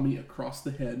canes Tommy across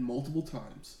the head multiple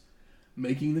times,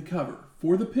 making the cover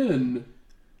for the pin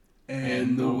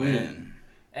and the win.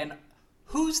 And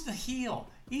who's the heel?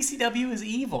 ECW is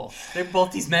evil.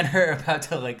 These men are about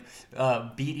to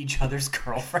beat each other's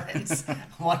girlfriends.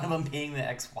 One of them being the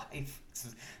ex-wife.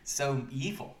 It's so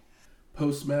evil.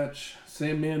 Post-match,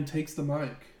 Sandman takes the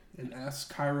mic and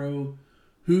asks Cairo,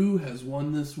 "Who has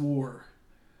won this war?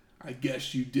 I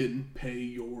guess you didn't pay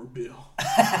your bill."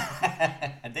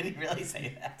 Did he really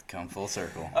say that? Come full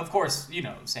circle. Of course,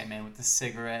 Sandman with the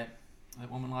cigarette.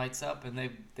 That woman lights up, and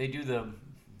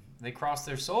they cross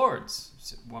their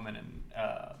swords. Woman and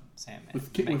Sandman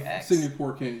With X.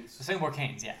 Singapore canes. Singapore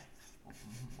canes, yeah.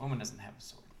 Woman doesn't have a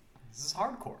sword. This is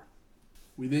hardcore.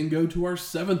 We then go to our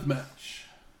 7th match.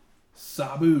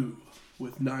 Sabu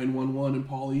with 911 and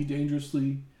Paul E.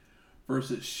 Dangerously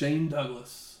versus Shane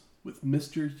Douglas with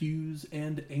Mr. Hughes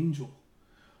and Angel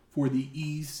for the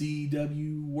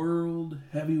ECW World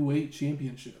Heavyweight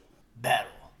Championship.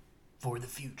 Battle for the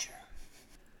future.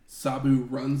 Sabu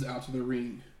runs out to the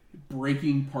ring,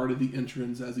 breaking part of the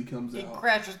entrance as he comes He out.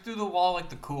 crashes through the wall like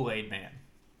the Kool-Aid Man.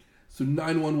 So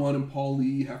 911 and Paul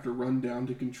Lee have to run down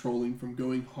to controlling from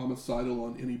going homicidal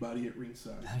on anybody at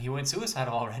ringside. He went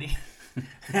suicidal already.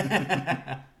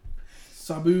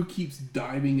 Sabu keeps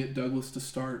diving at Douglas to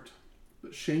start,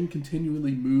 but Shane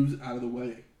continually moves out of the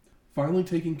way, finally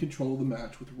taking control of the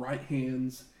match with right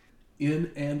hands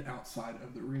in and outside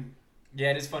of the ring.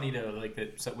 Yeah, it is funny though,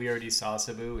 that. So we already saw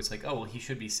Sabu. It's like, oh well, he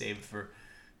should be saved for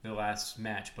the last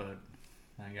match, but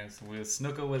I guess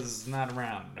Snuka was not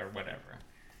around or whatever.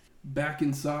 Back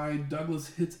inside, Douglas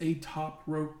hits a top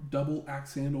rope double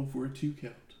axe handle for a 2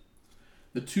 count.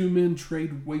 The two men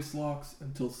trade waist locks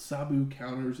until Sabu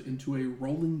counters into a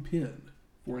rolling pin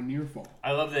for a near fall.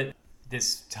 I love that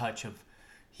this touch of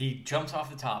he jumps off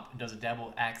the top and does a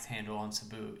double axe handle on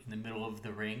Sabu in the middle of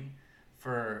the ring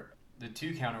for the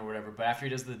 2 count or whatever. But after he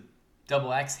does the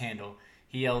double axe handle,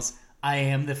 he yells, "I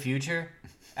am the future,"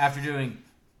 after doing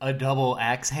a double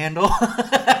axe handle.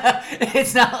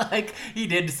 It's not like he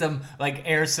did some like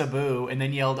air Sabu and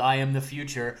then yelled, "I am the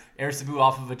future," air Sabu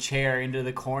off of a chair into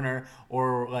the corner,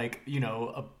 or like,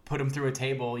 put him through a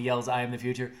table, yells, "I am the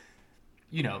future."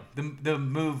 The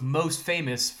move most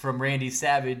famous from Randy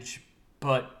Savage,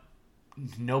 but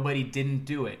nobody didn't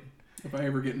do it. If I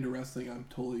ever get into wrestling, I'm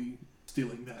totally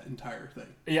stealing that entire thing.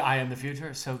 Yeah, "I am the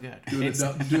future." So good.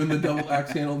 Doing the double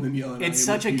axe handle and then yelling. It's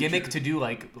such a gimmick to do,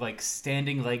 like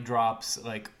standing leg drops,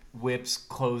 like whips,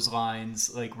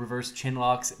 clotheslines, like reverse chin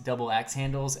locks, double axe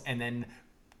handles, and then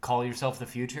call yourself the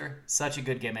future. Such a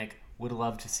good gimmick. Would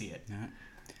love to see it. Yeah.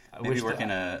 Maybe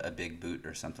working a big boot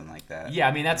or something like that. Yeah,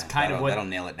 I mean that's kind of what that'll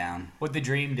nail it down. What the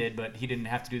Dream did, but he didn't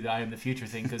have to do the "I am the future"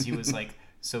 thing because he was like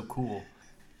so cool.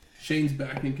 Shane's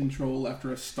back in control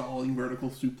after a stalling vertical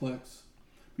suplex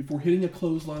before hitting a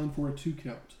clothesline for a 2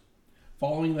 count,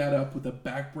 following that up with a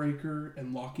backbreaker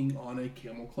and locking on a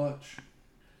camel clutch.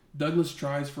 Douglas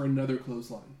tries for another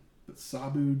clothesline, but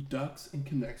Sabu ducks and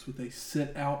connects with a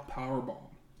sit-out powerbomb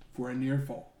for a near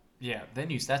fall. Yeah,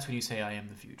 that's when you say "I am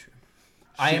the future."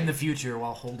 I am the future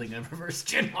while holding a reverse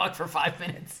chin lock for 5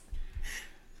 minutes.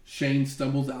 Shane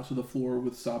stumbles out to the floor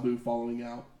with Sabu following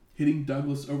out, hitting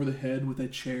Douglas over the head with a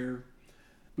chair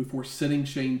before sitting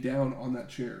Shane down on that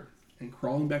chair and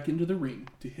crawling back into the ring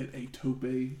to hit a tope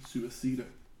suicida.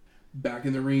 Back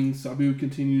in the ring, Sabu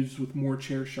continues with more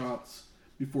chair shots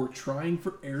before trying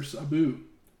for air Sabu,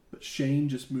 but Shane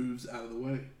just moves out of the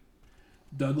way.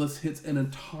 Douglas hits an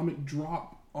atomic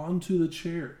drop onto the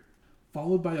chair,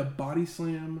 followed by a body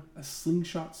slam, a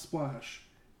slingshot splash,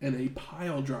 and a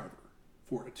pile driver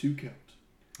for a 2 count.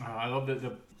 I love that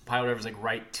the pile driver's like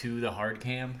right to the hard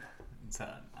cam. It's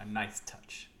a nice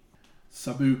touch.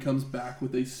 Sabu comes back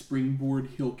with a springboard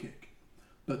heel kick,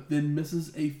 but then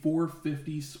misses a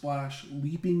 450 splash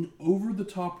leaping over the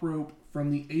top rope from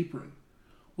the apron,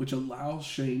 which allows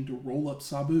Shane to roll up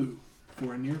Sabu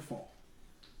for a near fall.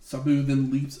 Sabu then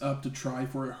leaps up to try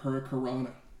for a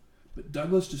hurricanrana, but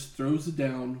Douglas just throws it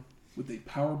down with a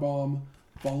powerbomb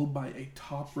followed by a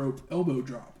top rope elbow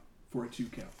drop for a 2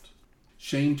 count.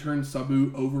 Shane turns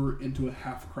Sabu over into a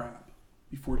half crab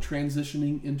before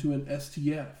transitioning into an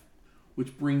STF,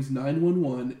 which brings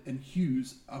 911 and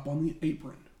Hughes up on the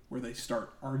apron where they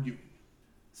start arguing.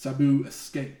 Sabu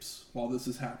escapes while this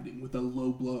is happening with a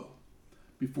low blow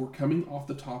before coming off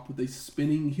the top with a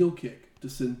spinning heel kick to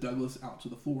send Douglas out to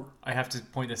the floor. I have to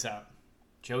point this out.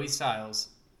 Joey Styles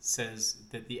says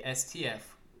that the STF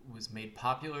was made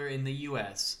popular in the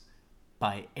U.S.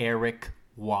 by Eric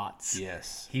Watts.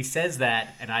 Yes. He says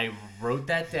that, and I wrote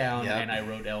that down, Yep. and I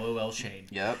wrote LOL Shane.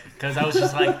 Yep. Because I was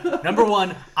just like, number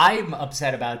one, I'm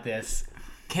upset about this.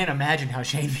 Can't imagine how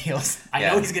Shane feels. I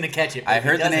know he's going to catch it. I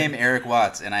heard the name Eric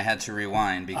Watts, and I had to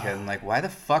rewind because I'm like, why the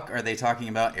fuck are they talking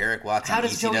about Eric Watts How on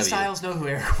does ECW? Joey Styles know who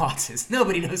Eric Watts is?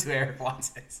 Nobody knows who Eric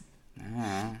Watts is.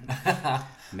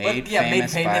 Made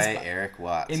famous by Eric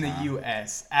Watts. In the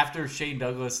U.S. After Shane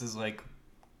Douglas is like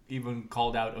even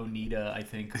called out Onita, I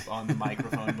think, on the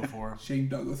microphone before. Shane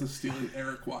Douglas is stealing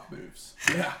Eric Watt moves.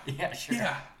 Yeah. Yeah, sure.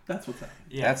 Yeah, that's what's happening.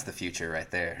 Yeah. That's the future right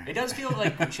there. It does feel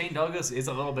like Shane Douglas is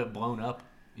a little bit blown up.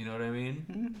 You know what I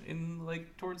mean? In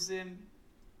like towards the end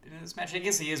in this match, I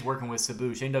guess he is working with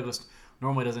Sabu. Shane Douglas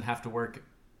normally doesn't have to work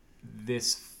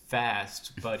this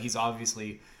fast, but he's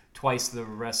obviously twice the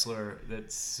wrestler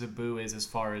that Sabu is as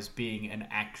far as being an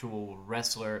actual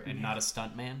wrestler and not a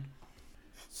stuntman.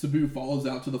 Sabu falls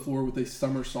out to the floor with a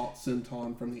somersault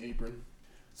senton from the apron.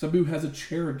 Sabu has a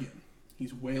chair again.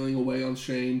 He's wailing away on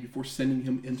Shane before sending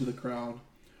him into the crowd,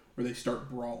 where they start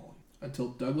brawling, until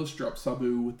Douglas drops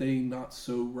Sabu with a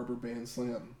not-so-rubber band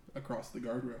slam across the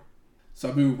guardrail.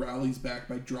 Sabu rallies back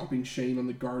by dropping Shane on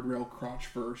the guardrail crotch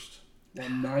first, while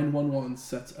 911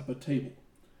 sets up a table,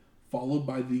 followed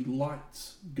by the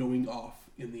lights going off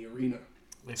in the arena.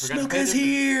 Snuka's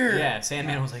here! Yeah,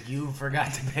 Sandman was like, you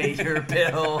forgot to pay your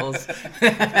bills.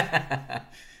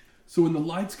 So when the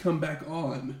lights come back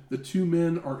on, the two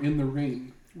men are in the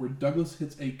ring, where Douglas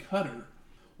hits a cutter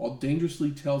while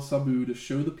dangerously tells Sabu to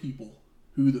show the people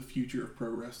who the future of pro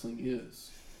wrestling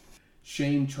is.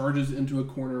 Shane charges into a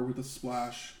corner with a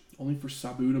splash, only for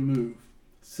Sabu to move,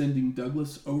 sending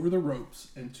Douglas over the ropes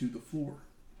and to the floor.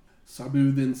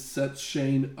 Sabu then sets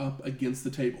Shane up against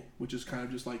the table, which is kind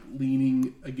of just like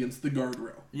leaning against the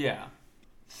guardrail. Yeah.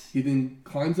 He then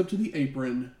climbs up to the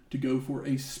apron to go for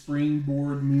a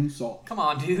springboard moonsault. Come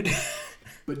on, dude.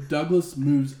 But Douglas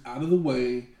moves out of the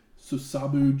way, so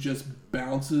Sabu just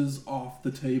bounces off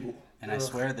the table. And I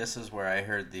swear this is where I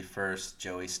heard the first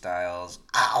Joey Styles,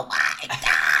 "Oh my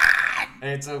God!"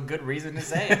 It's a good reason to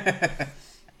say it.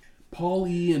 Paul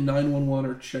E. and 911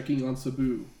 are checking on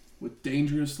Sabu, with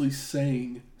dangerously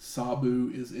saying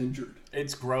Sabu is injured.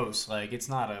 It's gross. Like, it's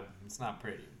not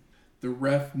pretty. The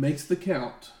ref makes the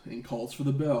count and calls for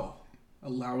the bell,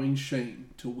 allowing Shane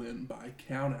to win by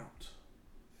countout.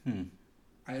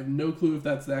 I have no clue if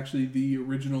that's actually the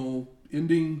original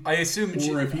ending, I assume,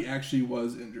 or if he actually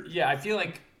was injured. Yeah, I feel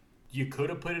like you could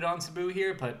have put it on Sabu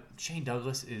here, but Shane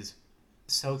Douglas is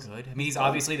so good. I mean, he's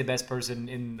obviously the best person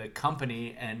in the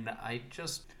company, and I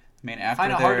after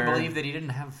find it hard to believe that he didn't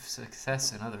have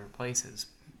success in other places.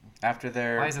 After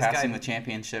they're Why is this passing guy- the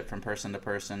championship from person to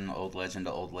person, old legend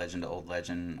to old legend to old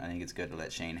legend, I think it's good to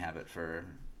let Shane have it for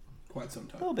Quite some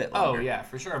a time. little bit Oh longer. yeah,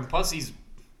 for sure. And plus, he's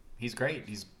great.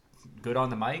 He's good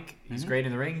on the mic. He's great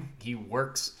in the ring. He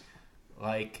works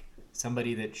like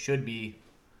somebody that should be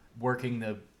working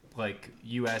the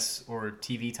U.S. or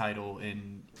TV title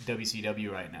in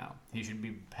WCW right now. He should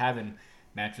be having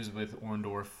matches with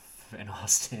Orndorff and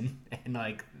Austin, and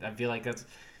I feel like this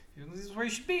is where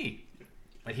he should be.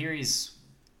 But here he's,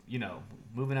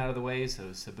 moving out of the way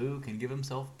so Sabu can give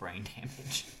himself brain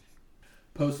damage.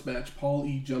 Post-match, Paul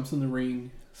E. jumps in the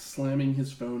ring, slamming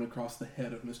his phone across the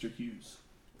head of Mr. Hughes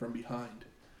from behind.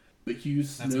 But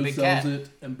Hughes That's a big no-sells cat. it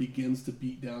and begins to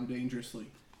beat down dangerously.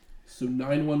 So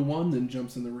 911 then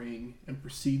jumps in the ring and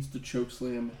proceeds to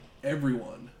chokeslam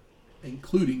everyone,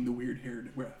 including the weird-haired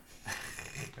ref.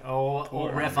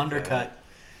 Old ref undercut.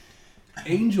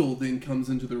 Angel then comes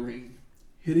into the ring,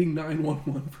 hitting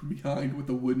 911 from behind with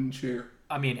a wooden chair,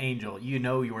 I mean, Angel, you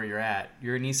know where you're at.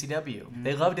 You're in ECW.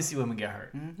 They love to see women get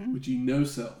hurt. which he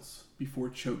no-sells before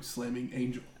choke-slamming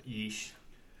Angel. Yeesh.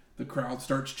 The crowd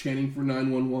starts chanting for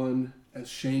 911 as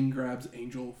Shane grabs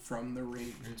Angel from the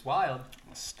ring. It's wild.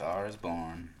 A Star is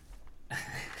Born.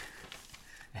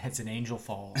 It's an Angel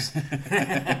Falls.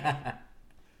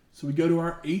 So we go to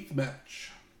our 8th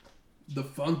match. The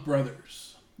Funk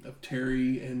Brothers of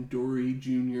Terry and Dory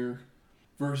Jr.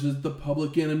 versus the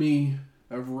Public Enemy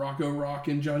of Rocco Rock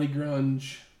and Johnny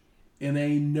Grunge in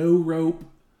a no-rope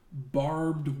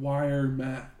barbed wire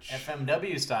match.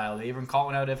 FMW style. They even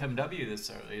calling out FMW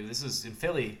this early. This is in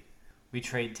Philly. We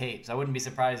trade tapes. I wouldn't be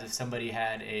surprised if somebody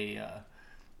had a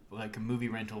movie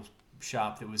rental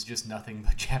shop that was just nothing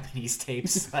but Japanese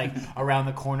tapes around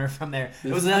the corner from there.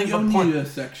 This It was is nothing the but porn. Oneida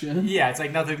section. Yeah, it's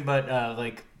nothing but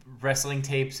wrestling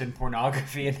tapes and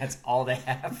pornography, and that's all they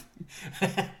have.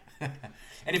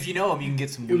 And if you know them, you can get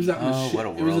some. It was weed. out in the Oh, what a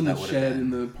it was in world the that would've shed been. in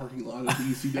the parking lot of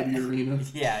the ECW arena.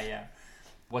 Yeah.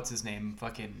 What's his name?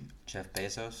 Fucking Jeff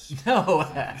Bezos. no.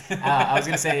 I was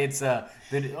gonna say it's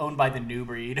owned by the New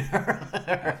Breed.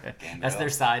 That's their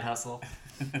side hustle.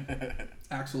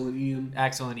 Axel and Ian.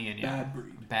 Axel and Ian. Yeah. Bad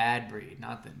Breed. Bad Breed,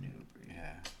 not the New Breed.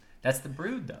 Yeah. That's the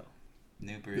Brood though.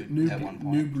 New The Brood at one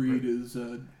point. New Breed is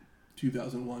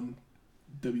 2001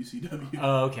 WCW.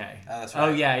 Oh, okay. Oh, that's Oh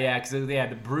right. yeah. Because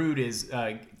the Brood is.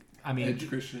 Edge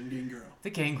Christian Gangrel. The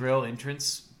Gangrel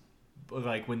entrance,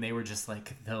 when they were just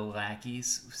the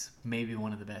lackeys, was maybe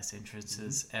one of the best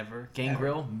entrances ever.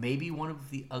 Gangrel, maybe one of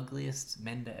the ugliest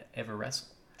men to ever wrestle.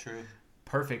 True.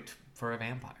 Perfect for a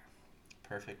vampire.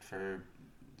 Perfect for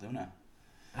Luna.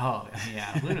 Oh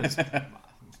yeah, Luna's more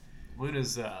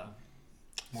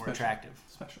Special. attractive.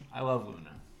 Special. I love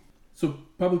Luna. So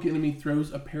Public Enemy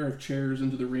throws a pair of chairs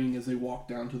into the ring as they walk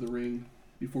down to the ring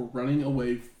before running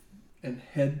away and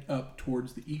head up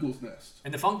towards the Eagle's Nest.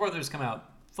 And the Funk Brothers come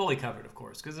out fully covered, of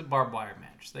course, because it's a barbed wire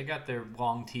match. They got their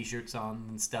long T-shirts on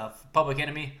and stuff. Public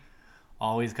Enemy,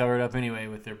 always covered up anyway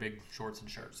with their big shorts and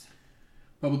shirts.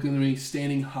 Public Enemy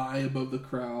standing high above the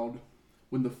crowd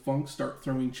when the Funk start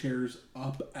throwing chairs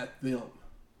up at them.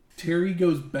 Terry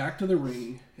goes back to the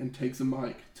ring and takes a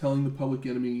mic, telling the Public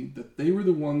Enemy that they were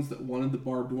the ones that wanted the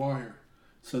barbed wire,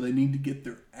 so they need to get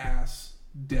their ass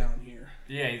down here.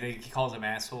 Yeah, he calls them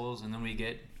assholes, and then we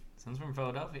get, since from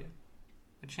Philadelphia,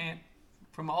 a chant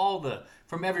from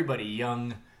everybody,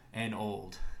 young and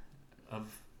old, of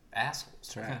assholes.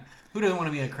 That's right. Who doesn't want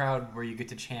to be in a crowd where you get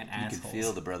to chant You assholes? can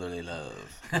feel the brotherly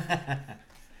love.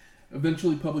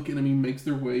 Eventually, Public Enemy makes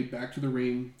their way back to the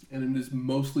ring, and it is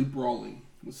mostly brawling,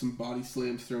 with some body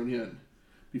slams thrown in,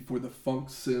 before the Funk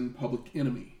send Public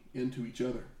Enemy into each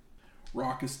other.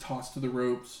 Rock is tossed to the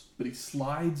ropes, but he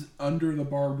slides under the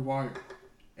barbed wire,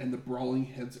 and the brawling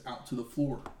heads out to the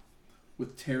floor.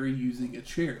 with Terry using a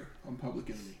chair on Public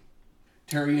Enemy.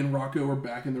 Terry and Rocco are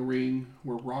back in the ring,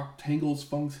 where Rock tangles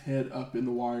Funk's head up in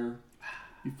the wire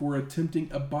before attempting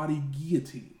a body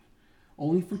guillotine,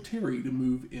 only for Terry to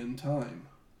move in time.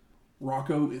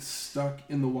 Rocco is stuck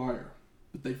in the wire,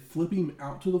 but they flip him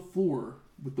out to the floor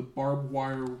with the barbed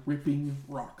wire ripping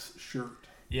Rock's shirt.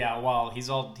 Yeah, well, he's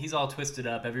all twisted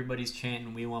up. Everybody's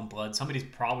chanting, "We want blood." Somebody's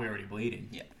probably already bleeding.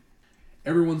 Yeah.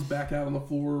 Everyone's back out on the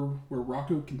floor, where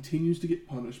Rocco continues to get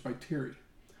punished by Terry,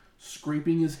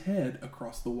 scraping his head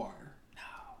across the wire,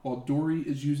 while Dory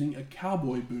is using a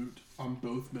cowboy boot on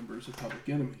both members of Public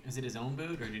Enemy. Is it his own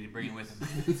boot, or did he bring it with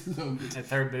him? It's his own boot. A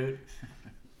third boot?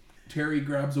 Terry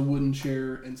grabs a wooden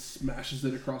chair and smashes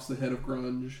it across the head of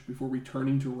Grunge before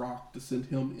returning to Rock to send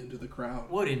him into the crowd.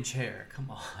 Wooden chair,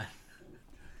 come on.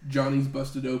 Johnny's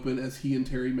busted open as he and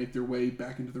Terry make their way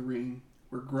back into the ring,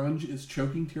 where Grunge is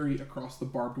choking Terry across the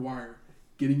barbed wire,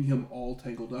 getting him all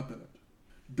tangled up in it.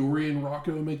 Dory and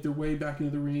Rocco make their way back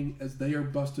into the ring as they are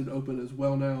busted open as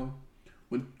well now,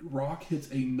 when Rock hits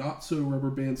a not-so-rubber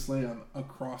band slam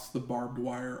across the barbed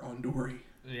wire on Dory.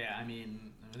 Yeah, I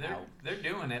mean, they're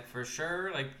doing it for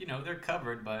sure. Like, you know, they're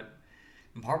covered, but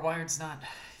barbed wire, it's not.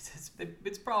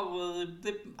 It's probably.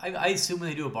 I assume when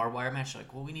they do a barbed wire match,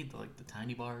 like, well, we need the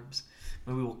tiny barbs.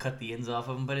 Maybe we'll cut the ends off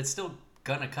of them, but it's still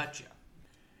gonna cut you.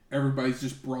 Everybody's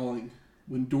just brawling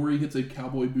when Dory hits a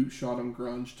cowboy boot shot on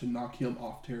Grunge to knock him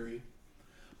off Terry.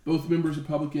 Both members of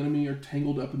Public Enemy are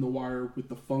tangled up in the wire with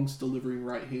the Funks delivering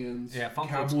right hands, Yeah, Funk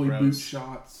cowboy looks boot gross.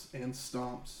 shots, and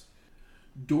stomps.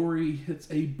 Dory hits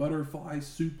a butterfly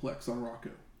suplex on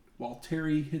Rocco, while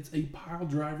Terry hits a pile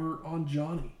driver on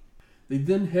Johnny. They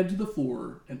then head to the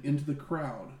floor and into the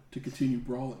crowd to continue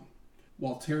brawling,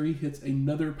 while Terry hits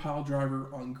another pile driver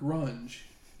on Grunge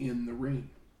in the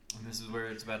ring. And this is where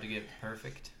it's about to get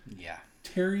perfect. Yeah.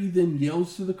 Terry then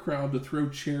yells to the crowd to throw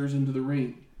chairs into the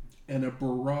ring, and a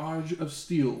barrage of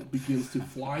steel begins to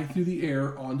fly through the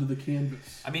air onto the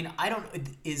canvas. I mean, I don't.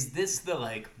 Is this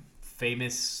the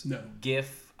famous No.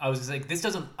 GIF? I was like, this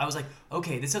doesn't. I was like,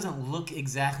 okay, this doesn't look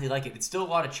exactly like it. It's still a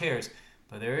lot of chairs,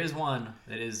 but there is one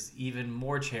that is even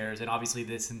more chairs, and obviously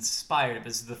this inspired it.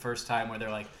 This is the first time where they're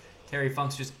like, Terry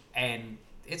Funk's just, and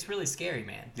it's really scary,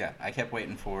 man. Yeah, I kept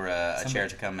waiting for a chair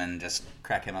to come and just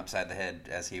crack him upside the head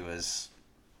as he was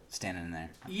standing in there.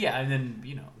 Yeah, and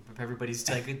then, everybody's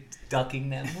ducking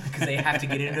them because they have to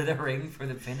get into the ring for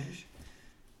the finish.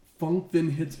 Funk then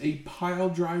hits a pile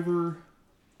driver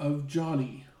of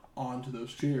Johnny onto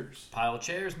those chairs. Pile of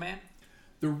chairs, man.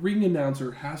 The ring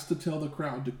announcer has to tell the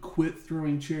crowd to quit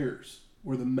throwing chairs,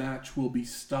 or the match will be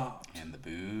stopped. And the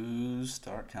boos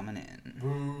start coming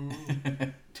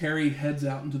in. Terry heads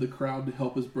out into the crowd to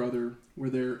help his brother, where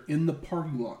they're in the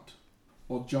parking lot,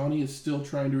 while Johnny is still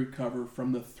trying to recover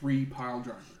from the 3 pile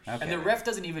drivers. Okay. And the ref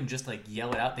doesn't even just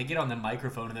yell it out. They get on the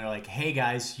microphone and they're like, "Hey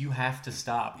guys, you have to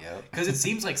stop." Yep. Because it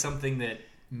seems like something that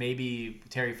maybe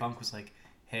Terry Funk was like,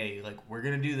 "Hey, we're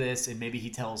gonna do this," and maybe he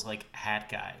tells Hat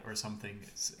Guy or something,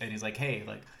 and he's like, "Hey,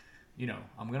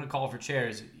 I'm gonna call for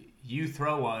chairs. You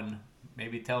throw one.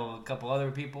 Maybe tell a couple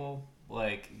other people,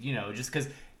 just because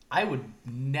I would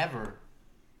never.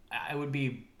 I would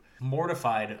be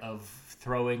mortified of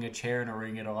throwing a chair in a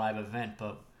ring at a live event,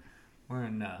 but we're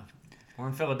in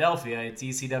Philadelphia. It's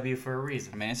ECW for a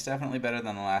reason. I mean, it's definitely better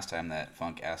than the last time that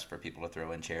Funk asked for people to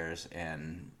throw in chairs,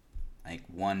 and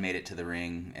one made it to the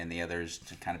ring, and the others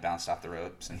kind of bounced off the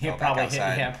ropes and fell back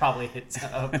outside. Probably hit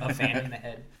a fan in the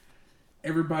head.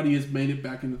 Everybody has made it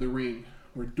back into the ring,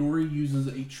 where Dory uses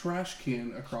a trash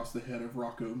can across the head of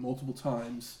Rocco multiple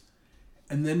times,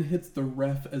 and then hits the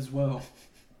ref as well.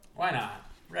 Why not?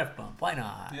 Ref bump. Why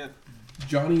not? Yep.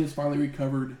 Johnny is finally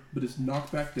recovered, but is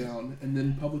knocked back down, and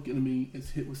then Public Enemy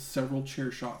is hit with several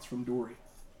chair shots from Dory.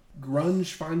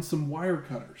 Grunge finds some wire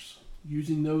cutters,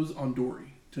 using those on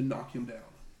Dory to knock him down.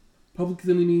 Public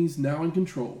Enemy is now in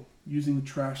control, using the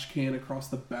trash can across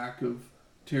the back of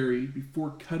Terry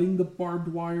before cutting the barbed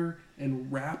wire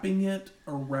and wrapping it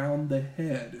around the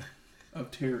head of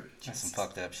Terry. That's some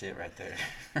fucked up shit right there.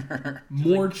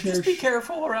 More chair Just be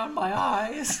careful around my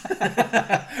eyes.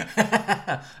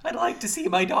 I'd like to see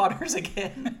my daughters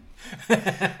again.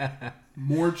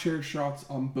 More chair shots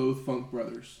on both Funk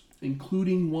brothers,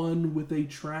 including one with a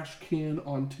trash can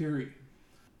on Terry,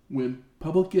 when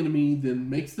Public Enemy then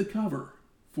makes the cover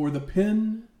for the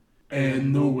pin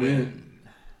and the win.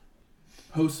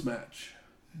 Post-match,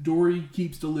 Dory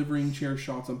keeps delivering chair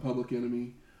shots on Public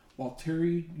Enemy, while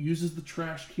Terry uses the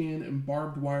trash can and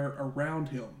barbed wire around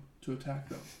him to attack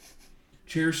them.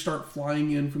 Chairs start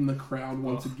flying in from the crowd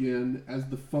once again as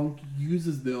the Funk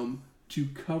uses them to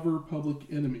cover Public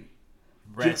Enemy.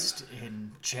 rest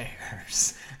in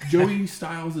chairs. Joey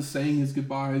Styles is saying his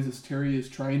goodbyes as Terry is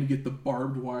trying to get the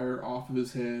barbed wire off of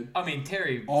his head. I mean,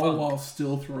 Terry All Funk, while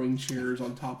still throwing chairs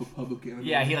on top of Public Enemy.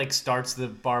 yeah, he like starts the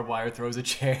barbed wire, throws a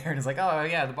chair, and is like, oh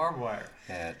yeah, the barbed wire.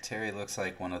 Yeah, Terry looks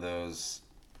like one of those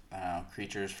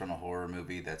creatures from a horror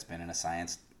movie that's been in a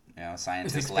scientist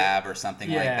lab or something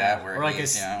like that, where or like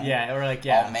he's,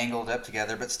 all mangled up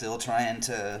together, but still trying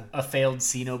to a failed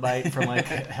Cenobite from like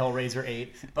Hellraiser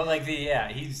 8. But like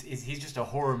he's just a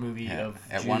horror movie of.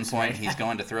 At Jews, one point, right? he's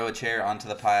going to throw a chair onto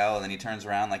the pile, and then he turns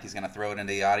around like he's going to throw it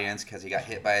into the audience because he got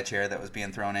hit by a chair that was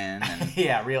being thrown in. And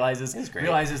yeah, realizes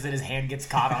that his hand gets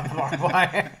caught on the barbed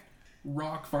wire.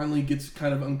 Rock finally gets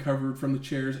kind of uncovered from the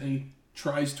chairs, and he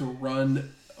tries to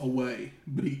run away,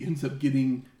 but he ends up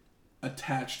getting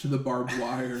attached to the barbed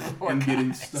wire and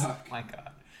getting stuck. My God.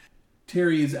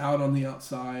 Terry is out on the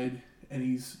outside, and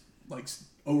he's like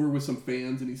over with some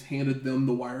fans, and he's handed them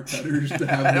the wire cutters to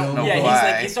have I don't them. know Yeah,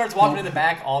 why. he starts walking to the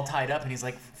back all tied up, and he's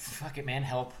like, "Fuck it, man,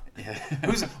 help." Yeah.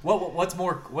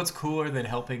 What's cooler than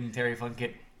helping Terry Funk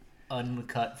get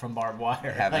uncut from barbed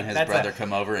wire? Having Like, his that's brother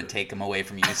come over and take him away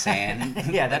from you, saying,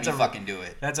 Yeah, "Let that's me a- fucking do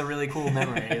it." That's a really cool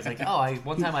memory. It's like,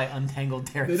 one time I untangled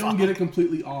Terry They don't Funk. get it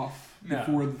completely off No.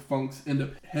 before the Funks end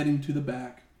up heading to the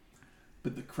back,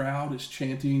 but the crowd is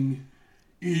chanting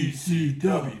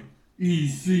ECW,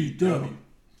 ECW.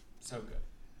 So good.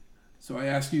 So I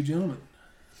ask you, gentlemen,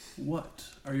 what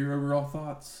are your overall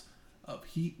thoughts of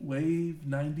Heat Wave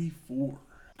 94?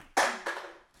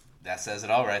 That says it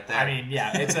all right there. I mean,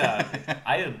 yeah,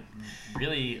 I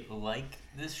really like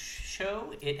this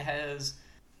show. It has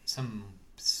some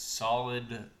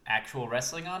solid actual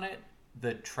wrestling on it.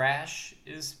 The trash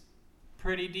is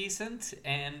pretty decent,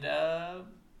 and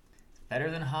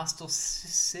better than Hostile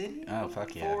City. Oh,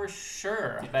 fuck yeah. For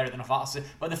sure, better than Hostile City.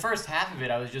 But the first half of it,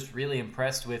 I was just really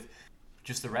impressed with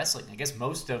just the wrestling. I guess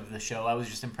most of the show, I was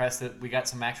just impressed that we got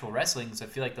some actual wrestling. So I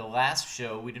feel like the last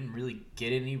show, we didn't really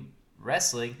get any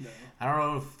wrestling. No. I don't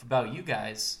know about you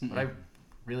guys, but I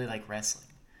really like wrestling.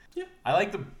 Yeah. I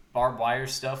like the barbed wire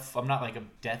stuff. I'm not like a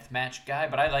death match guy,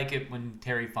 but I like it when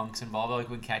Terry Funk's involved. I like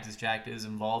when Cactus Jack is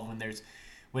involved,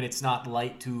 when it's not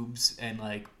light tubes and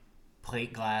like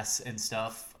plate glass and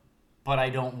stuff. But I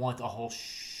don't want a whole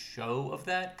show of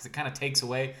that because it kind of takes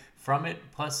away from it.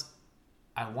 Plus,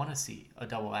 I want to see a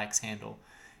double axe handle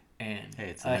and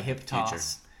it's a the hip future.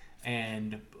 toss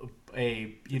and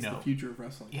a It's the future of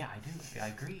wrestling. Yeah, I do. I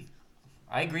agree.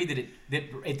 I agree that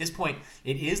at this point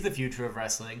it is the future of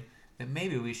wrestling. That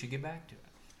maybe we should get back to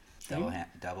it.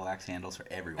 Double axe handles for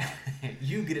everyone.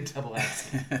 You get a double axe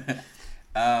handle.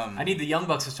 I need the Young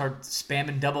Bucks to start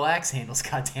spamming double axe handles.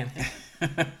 God damn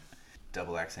it.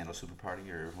 Double axe handle super party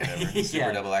or whatever. Yeah.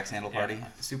 Super double axe handle party. Yeah.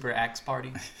 Super axe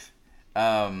party.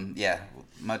 Yeah,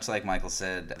 much like Michael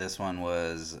said, this one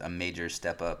was a major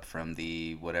step up from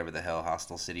the whatever the hell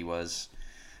Hostile City was.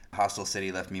 Hostile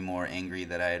City left me more angry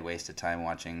that I had wasted time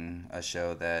watching a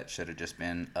show that should have just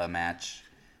been a match,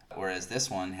 whereas this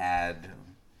one had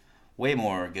way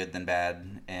more good than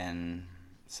bad and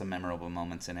some memorable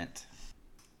moments in it.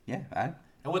 Yeah,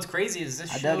 And what's crazy is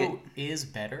this I dug show is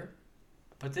better,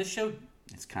 but this show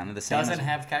it's kind of the same. doesn't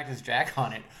have Cactus Jack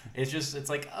on it. It's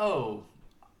like, oh,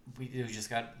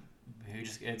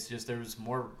 it's just there's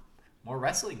more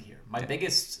wrestling here. My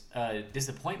biggest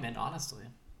disappointment, honestly.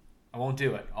 I won't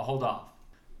do it. I'll hold off.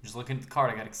 Just looking at the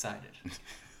card, I got excited.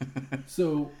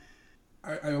 So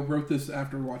I wrote this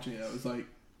after watching it. I was like,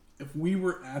 if we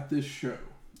were at this show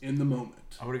in the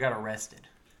moment, I would have got arrested.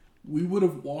 we would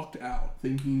have walked out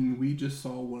thinking we just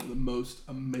saw one of the most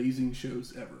amazing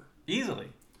shows ever. Easily.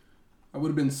 I would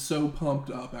have been so pumped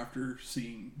up after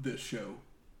seeing this show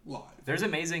live. There's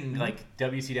amazing like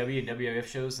WCW and WWF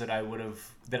shows that I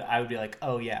would be like,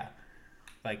 oh yeah,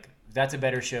 like that's a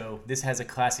better show. This has a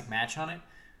classic match on it.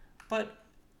 But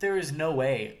there is no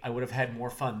way I would have had more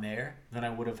fun there than I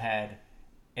would have had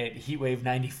at Heatwave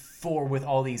 94 with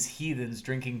all these heathens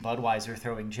drinking Budweiser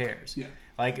throwing chairs. Yeah.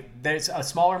 Like there's a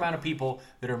smaller amount of people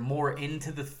that are more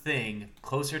into the thing,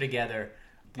 closer together.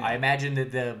 Yeah. I imagine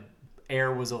that the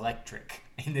air was electric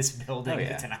in this building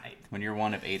tonight. When you're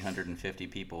one of 850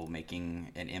 people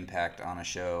making an impact on a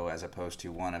show as opposed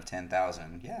to one of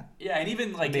 10,000, yeah. Yeah, and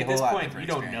even like It'd be at a this whole lot point, different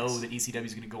you don't experience. know that ECW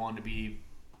is going to go on to be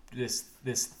this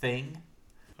thing.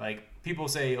 Like people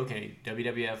say, okay,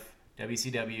 WWF,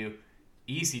 WCW,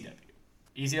 ECW.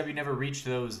 ECW never reached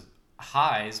those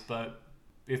highs, but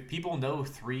if people know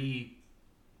 3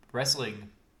 wrestling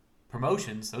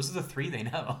promotions, those are the 3 they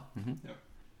know. Mm-hmm. Yeah.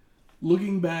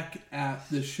 Looking back at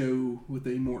this show with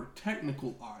a more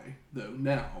technical eye, though,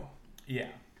 now, Yeah.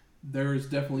 there is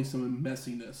definitely some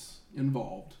messiness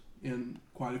involved in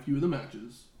quite a few of the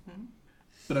matches,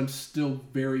 but I'm still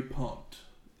very pumped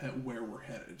at where we're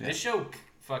headed. This show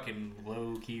fucking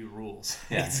low-key rules.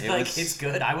 Yeah, It's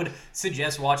good. I would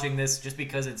suggest watching this just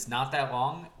because it's not that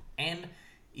long, and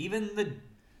even the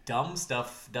dumb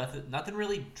stuff, nothing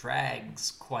really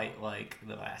drags quite like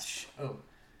the last show.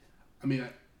 I mean,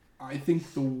 I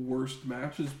think the worst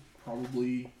match is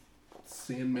probably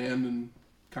Sandman and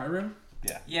Kyra.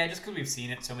 Yeah, just because we've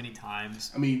seen it so many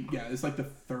times. I mean, yeah, it's like the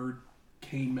third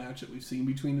Kane match that we've seen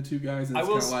between the two guys, and it's I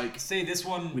will kind of like say this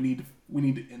one. we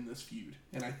need to end this feud,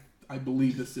 and I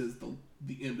believe this is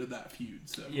the end of that feud.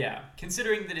 So Yeah,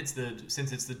 considering that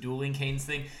since it's the dueling Canes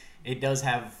thing,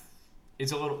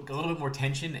 it's a little bit more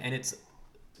tension, and it's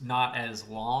not as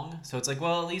long. So it's like,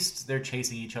 well, at least they're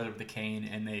chasing each other with the cane,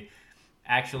 and they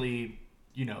actually,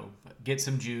 get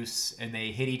some juice, and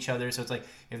they hit each other. So it's like,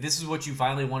 if this is what you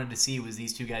finally wanted to see, was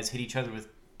these two guys hit each other with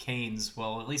canes,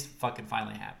 well, at least fucking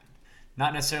finally happened.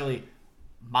 Not necessarily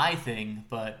my thing,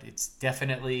 but it's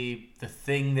definitely the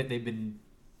thing that they've been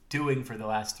doing for the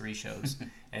last 3 shows.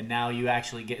 And now you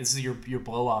actually this is your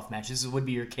blow-off match. This would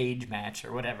be your cage match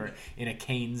or whatever in a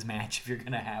Canes match if you're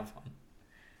going to have one.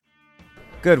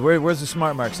 Good. Where's the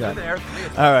smart marks at?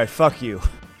 All right, fuck you.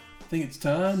 I think it's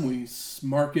time we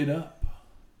smark it up.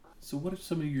 So what are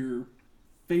some of your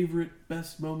favorite,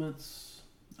 best moments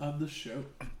of the show?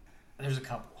 There's a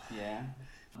couple. Yeah.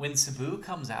 When Sabu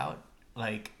comes out,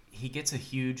 he gets a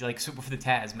huge, so for the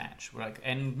Taz match,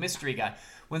 and Mystery Guy.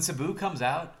 When Sabu comes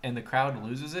out and the crowd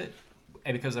loses it,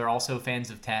 and because they're also fans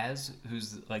of Taz,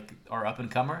 who's our up and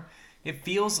comer, it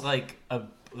feels like a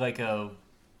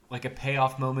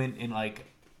payoff moment in a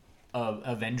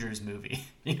Avengers movie.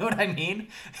 You know what I mean?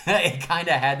 It kind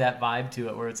of had that vibe to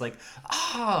it, where it's like,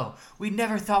 oh, we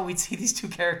never thought we'd see these two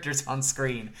characters on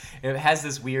screen. It has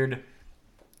this weird.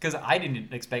 Because I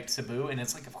didn't expect Sabu, and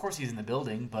it's like, of course he's in the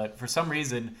building, but for some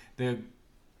reason, the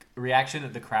reaction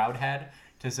that the crowd had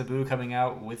to Sabu coming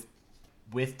out with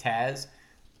Taz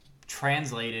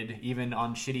translated even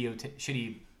on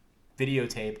shitty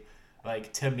videotape,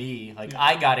 to me,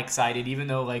 I got excited, even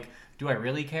though, do I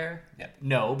really care? Yeah.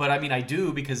 No, but I mean, I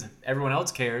do because everyone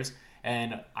else cares,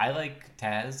 and I like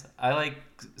Taz, I like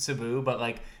Sabu,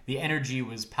 but, the energy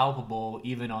was palpable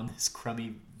even on this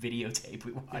crummy videotape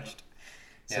we watched.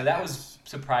 So Yeah, that was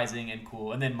surprising and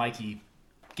cool. And then Mikey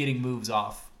getting moves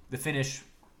off. The finish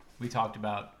we talked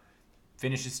about.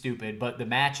 Finish is stupid, but the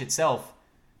match itself,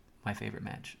 my favorite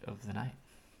match of the night.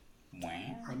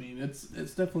 Wow. I mean, it's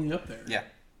definitely up there. Yeah.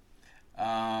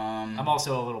 I'm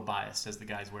also a little biased as the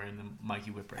guy's wearing the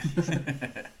Mikey Whip ring.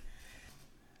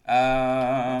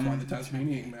 That's why the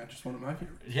Tasmanian match is one of my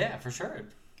favorites. Yeah, for sure.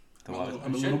 The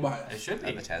I'm a little biased. It should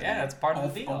be. The Tasmanian. Yeah, that's part all,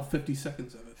 of the deal. all 50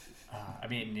 seconds of it. I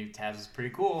mean, Taz is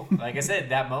pretty cool. Like I said,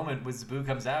 that moment when Sabu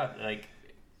comes out,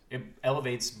 it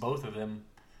elevates both of them.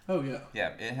 Oh, yeah.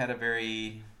 Yeah, it had a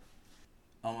very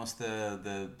almost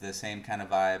the same kind of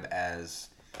vibe as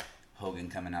Hogan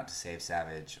coming out to save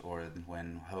Savage, or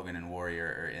when Hogan and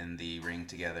Warrior are in the ring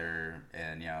together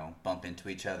and bump into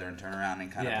each other and turn around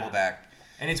and kind of pull back.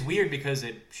 And it's weird because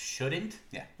it shouldn't.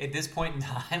 Yeah. At this point in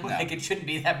time, No. it shouldn't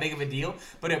be that big of a deal,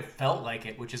 but it felt like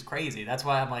it, which is crazy. That's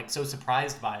why I'm so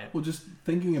surprised by it. Well, just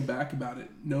thinking back about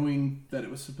it, knowing that it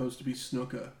was supposed to be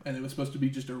Snuka and it was supposed to be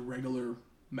just a regular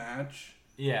match,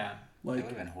 Yeah. It would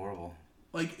have been horrible.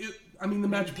 the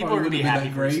match People probably are would gonna be have happy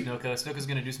been for that great. Snuka. Snuka's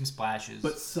gonna do some splashes.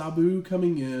 But Sabu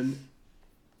coming in,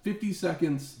 50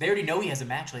 seconds. They already know he has a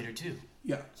match later too,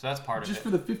 Yeah. so that's part Just of for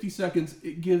it. the 50 seconds,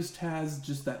 it gives Taz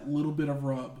just that little bit of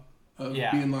rub of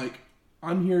being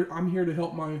I'm here to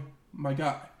help my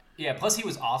guy. Yeah. Plus, he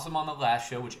was awesome on the last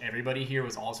show, which everybody here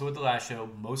was also at the last show,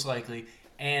 most likely.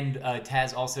 And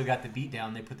Taz also got the beat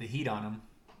down. They put the heat on him,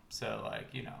 so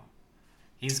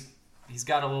he's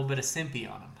got a little bit of simpy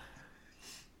on him.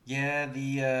 Yeah,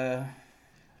 the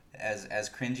as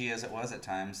cringy as it was at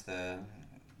times, the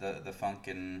Funk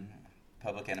and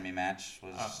Public Enemy match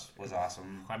was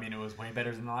awesome. I mean, it was way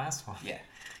better than the last one. Yeah.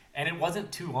 And it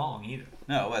wasn't too long either,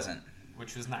 No, it wasn't.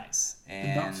 which was nice. The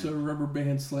And not so rubber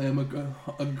band slam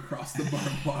across the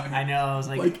barbed wire. I know. I was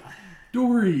like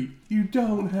Dory, you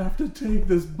don't have to take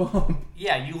this bump.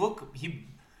 yeah, you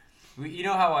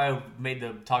know how I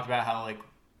talked about how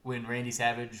when Randy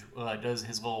Savage does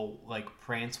his little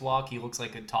prance walk, he looks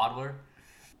like a toddler,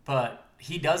 but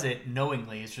he does it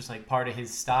knowingly. It's just part of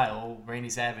his style. Randy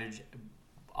Savage,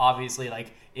 obviously, at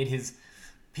his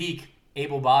peak,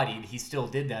 able-bodied, he still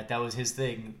did that. That was his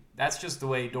thing. That's just the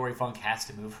way Dory Funk has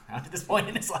to move around at this point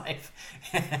in his life.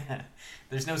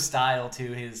 There's no style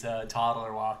to his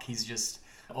toddler walk. He's just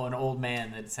an old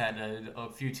man that's had a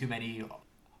few too many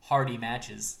hardy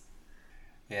matches.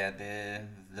 Yeah,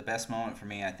 the best moment for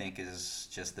me, I think, is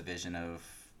just the vision of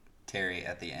Terry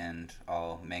at the end,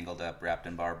 all mangled up, wrapped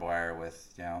in barbed wire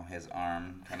with, his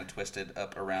arm kind of twisted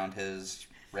up around his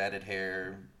ratted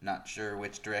hair, not sure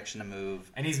which direction to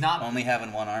move. And he's not... Only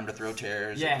having one arm to throw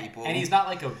chairs at people. And he's not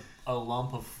like a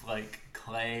lump of, like,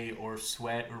 clay or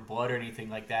sweat or blood or anything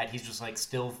like that. He's just, like,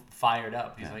 still fired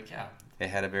up. He's like, yeah. It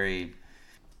had a very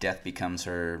Death Becomes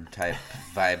Her type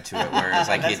vibe to it, where it's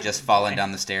like he had just fallen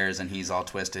down the stairs and he's all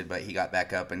twisted, but he got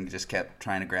back up and just kept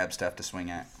trying to grab stuff to swing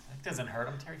at. That doesn't hurt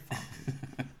him, Terry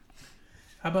Funk.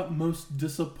 How about most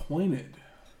disappointed?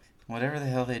 Whatever the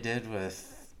hell they did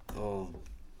with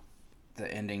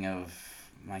the ending of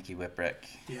Mikey Whipwreck.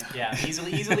 Yeah,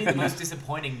 easily the most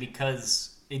disappointing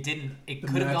because it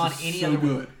could have gone any so other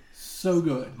good. way. So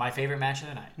good. My favorite match of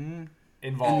the night. And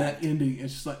Involved. that ending,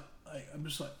 it's just like, I'm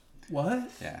just like, what?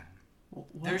 Yeah. What?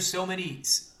 There's so many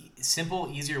simple,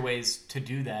 easier ways to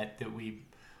do that we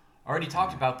already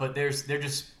talked about, but they're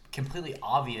just completely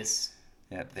obvious.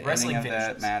 Yeah, the wrestling ending of that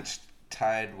finishes. match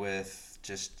tied with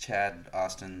just Chad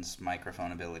Austin's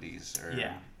microphone abilities.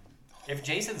 Yeah. If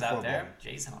Jason's out horrible. there,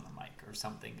 Jason on the mic or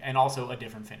something, and also a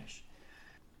different finish.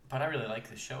 But I really like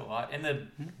this show a lot. And the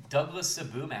Douglas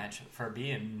Sabu match, for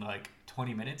being like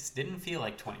 20 minutes, didn't feel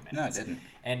like 20 minutes. No, it didn't.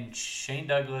 And Shane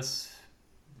Douglas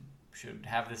should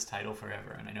have this title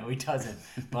forever, and I know he doesn't.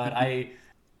 But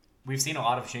we've seen a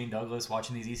lot of Shane Douglas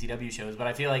watching these ECW shows, but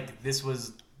I feel like this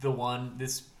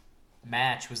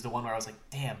match was the one where I was like,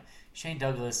 damn, Shane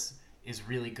Douglas is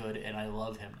really good, and I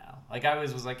love him now. Like, I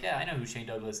was like, yeah, I know who Shane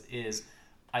Douglas is.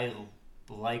 I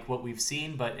like what we've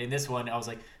seen, but in this one, I was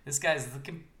like, this guy's the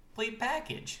complete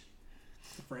package.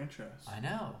 The franchise. I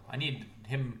know. I need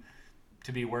him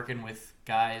to be working with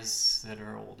guys that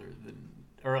are older than,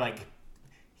 or like,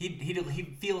 he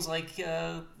feels like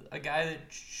a guy that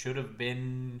should have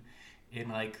been in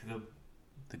like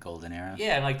the golden era.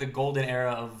 Yeah, in like the golden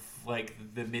era of like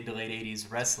the mid to late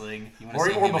 '80s wrestling, You wanna or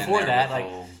see him in before there that, with like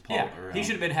old yeah, Paul- or, he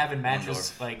should have been having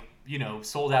matches Orndorff. like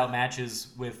sold out matches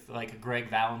with like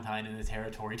Greg Valentine in the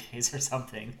Territory days or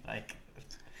something like.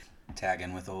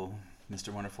 Tagging with old Mr.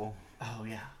 Wonderful. Oh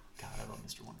yeah, God, I love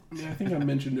Mr. Wonderful. I mean, I think I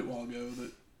mentioned it a while ago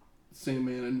that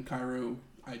Sandman and Cairo,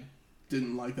 I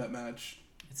didn't like that match.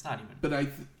 It's not even. But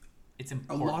It's a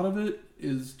important. lot of it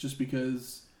is just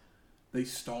because they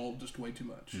stalled just way too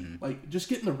much. Mm-hmm. Like, just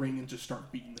get in the ring and just start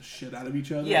beating the shit out of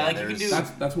each other. Yeah, like you can do.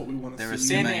 That's what we want to There see. was too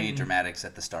Sandman- many dramatics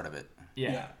at the start of it.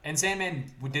 Yeah. Yeah. And Sandman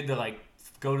did the like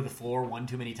go to the floor one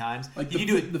too many times. Like You can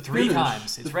do it three finish-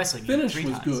 times. It's the wrestling. You do it Finish three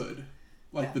was times. good.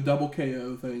 Like Yeah. the double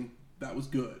KO thing, that was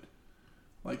good.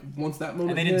 Like once that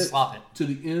moment And they didn't hit slop it. to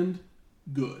the end,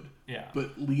 good. Yeah.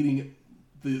 But leading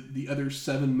the other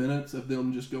 7 minutes of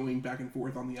them just going back and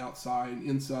forth on the outside,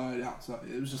 inside, outside,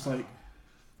 it was just like,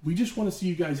 we just want to see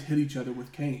you guys hit each other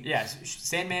with canes. Yeah,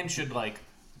 Sandman should like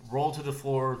roll to the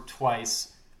floor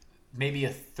twice, maybe a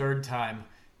third time,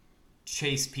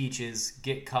 chase Peaches,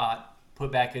 get caught,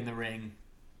 put back in the ring,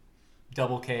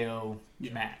 double KO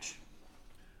Yeah. match.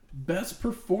 Best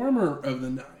performer of the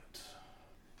night.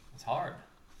 It's hard.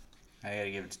 I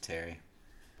gotta give it to Terry.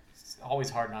 It's always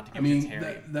hard not to I give mean, it to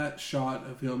Terry. that shot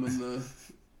of him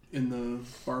in the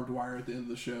barbed wire at the end of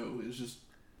the show is just,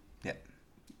 Yep.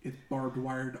 it's barbed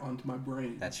wired onto my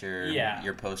brain. That's your Yeah.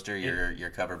 your poster, your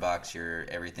cover box, your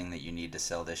everything that you need to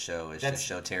sell this show is That's- just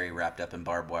show Terry wrapped up in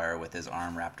barbed wire with his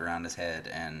arm wrapped around his head,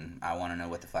 and I want to know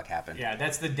what the fuck happened. Yeah,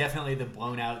 that's definitely the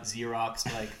blown out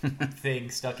Xerox like thing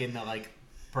stuck in the like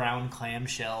brown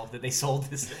clamshell that they sold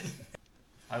this in.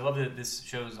 I love that this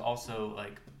show's also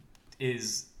like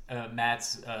is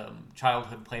Matt's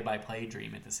childhood play-by-play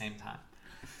dream at the same time.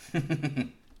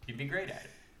 You'd be great at it.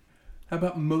 How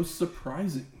about most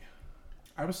surprising?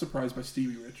 I was surprised by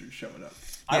Stevie Richards showing up.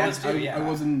 I was too. I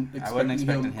wasn't expecting I wasn't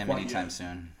expecting him quite anytime yet.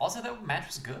 soon. Also, that match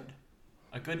was good.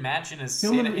 A good match in Him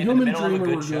in and the middle of a Dreamer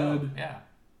good were show. good. Yeah.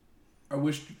 I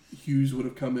wish Hughes would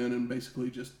have come in and basically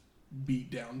just beat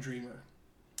down Dreamer.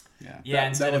 Yeah. Yeah,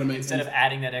 That would've made instead of sense.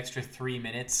 adding that extra 3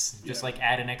 minutes, just Yeah. like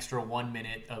add an extra 1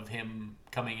 minute of him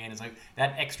coming in. It's like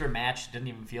that extra match didn't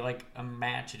even feel like a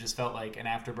match. It just felt like an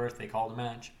afterbirth they called a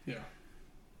match. Yeah.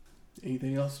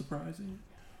 Anything else surprising?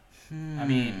 I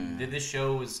mean, this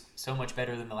show was so much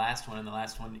better than the last one, and the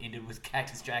last one ended with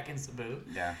Cactus Jack and Sabu.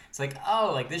 Yeah. It's like,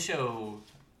 oh, like this show.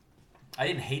 I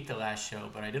didn't hate the last show,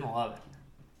 but I didn't love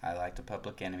it. I liked a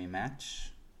Public Enemy match.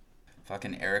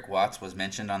 Fucking Eric Watts was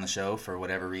mentioned on the show for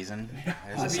whatever reason.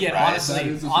 There's a Yeah, surprise. That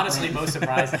is a honestly, surprise. most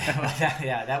surprising.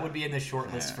 Yeah, that would be in the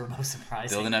short list Yeah. for most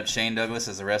surprising. Building up Shane Douglas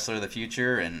as a wrestler of the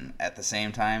future, and at the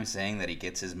same time saying that he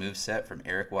gets his moveset from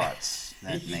Eric Watts.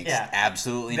 That makes Yeah.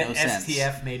 absolutely the no sense.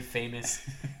 STF made famous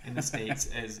in the States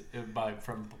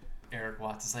from Eric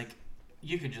Watts. It's like,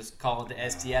 you could just call it the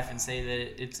STF and say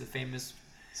that it's a famous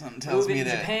Something tells movie me in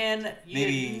that Japan.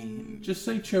 maybe Just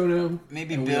say Chono.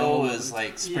 maybe and we Bill all was know.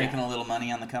 like sprinkling a little money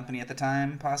on the company at the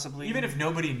time, possibly. Even if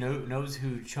nobody knows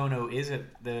who Chono is at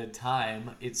the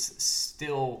time, it's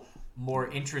still more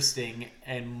interesting,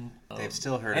 and they've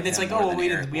still heard. and of it's him like, more oh, than we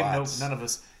Eric have Watts. none of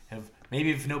us have.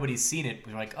 Maybe if nobody's seen it,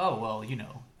 we're like, oh well,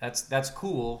 that's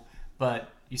cool. But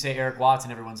you say Eric Watts,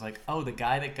 and everyone's like, oh, the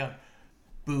guy that got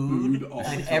booed All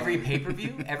in the every time.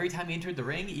 pay-per-view, every time he entered the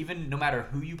ring, even no matter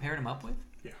who you paired him up with.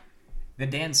 Yeah. The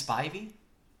Dan Spivey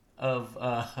of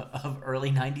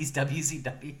early '90s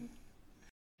WCW.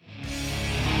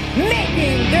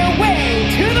 Making their way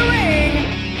to the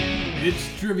ring,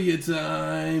 It's trivia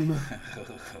time.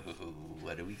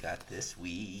 What do we got this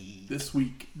week? This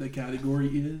week, the category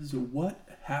is What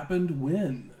Happened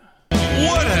When?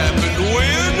 What happened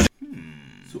when?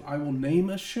 So I will name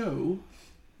a show.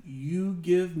 You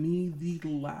give me the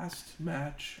last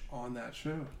match on that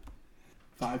show.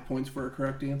 5 points for a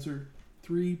correct answer.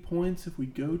 3 points if we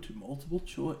go to multiple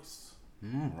choice.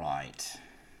 All right.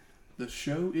 The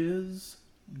show is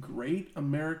Great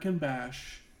American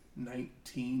Bash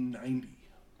 1990.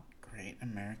 Great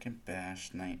American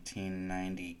Bash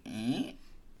 1990.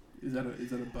 Is that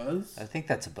a buzz? I think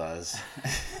that's a buzz.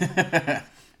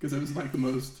 Because it was like the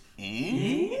most.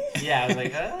 Yeah, I was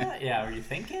like, yeah, are you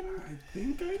thinking? I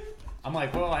think I. I'm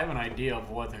like, well, I have an idea of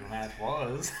what the match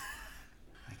was.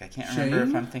 Like, I can't remember if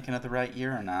Shane? I'm thinking of the right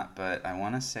year or not, but I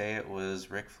want to say it was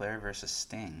Ric Flair versus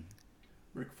Sting.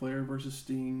 Ric Flair versus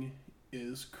Sting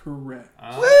is correct.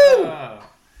 Oh,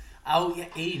 yeah,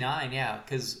 89, yeah,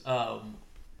 because 'Cause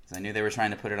I knew they were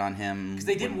trying to put it on him.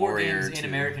 they did when War Warrior Games in to-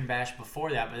 American Bash before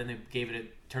that, but then they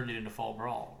turned it into Fall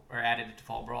Brawl, or added it to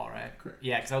Fall Brawl, right? Correct.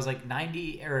 Yeah, because I was like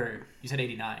 90, or you said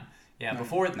 89. Yeah, 90.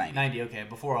 before 90. 90, okay,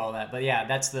 before all that. But yeah,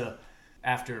 that's Flair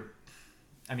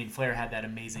had that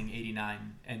amazing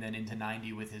 89, and then into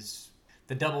 90 with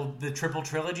the triple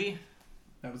trilogy.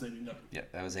 That was 89. Yeah,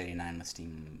 that was 89 with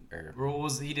Steam.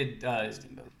 He did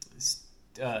Steamboat.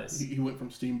 He went from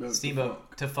Steamboat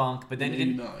Steamboat to Funk, but then in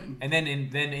it 89. and then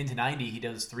into 90 he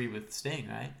does 3 with Sting,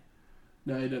 right?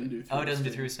 No, he doesn't do 3. Oh, he doesn't do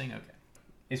 3 with Sting. Okay,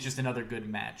 it's just another good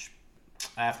match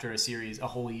after a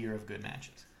whole year of good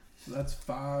matches. So that's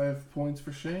 5 points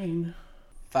for Shane.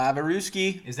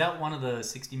 Fabaruski. Is that one of the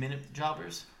 60-minute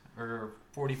jobbers or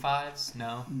 45s?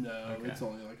 No. No, Okay. it's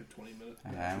only like a 20-minute.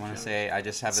 I want to say I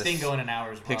just have Sting this going an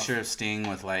hour's picture of Sting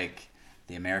with like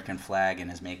the American flag in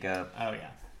his makeup, Oh yeah.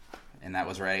 and that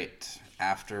was right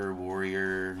after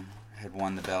Warrior had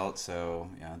won the belt. So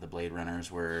the Blade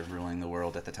Runners were ruling the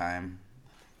world at the time.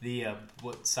 The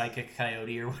Psychic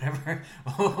Coyote or whatever.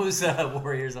 What was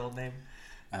Warrior's old name?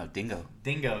 Oh, Dingo.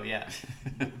 Dingo. Yeah.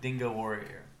 Dingo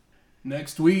Warrior.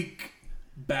 Next week,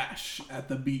 Bash at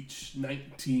the Beach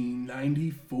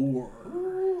 1994.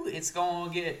 Ooh, it's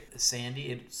gonna get sandy.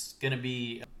 It's gonna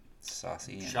be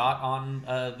Saucy. And shot on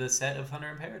the set of Hunter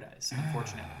in Paradise,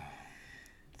 unfortunately.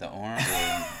 the orange.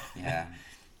 Yeah.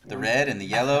 The red and the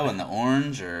yellow and the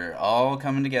orange are all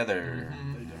coming together.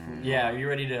 They definitely Yeah, are you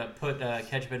ready to put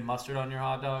ketchup and mustard on your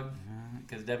hot dog?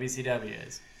 Because WCW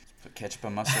is. Put ketchup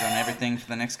and mustard on everything for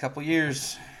the next couple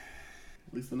years.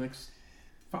 at least the next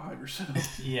 5 or so.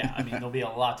 Yeah, I mean, there'll be a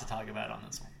lot to talk about on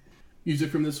this one. Music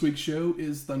from this week's show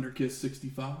is Thunder Kiss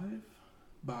 65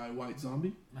 by White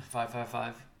Zombie.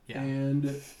 555. Yeah.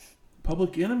 And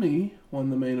Public Enemy won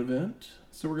the main event.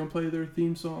 So we're going to play their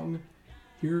theme song,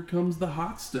 Here Comes the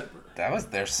Hot Stepper. That was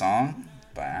their song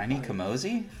by Ani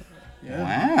Kamosi? Yeah.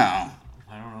 Wow.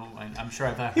 I don't know. I'm sure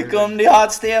I've heard Here it. come the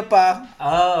hot stepper.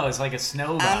 Oh, it's like a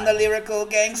snow I'm the vibe. lyrical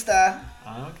gangster.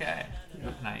 Okay.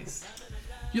 Nice.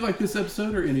 If you like this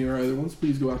episode or any of our other ones,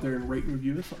 please go out there and rate and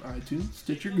review us on iTunes,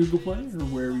 Stitcher, Google Play, or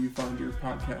wherever you find your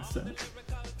podcast at. If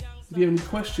you have any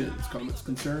questions, comments,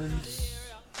 concerns,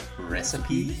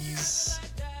 Recipes.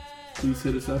 please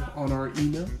hit us up on our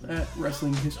email at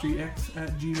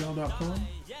wrestlinghistoryx@gmail.com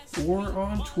or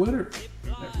on Twitter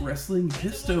at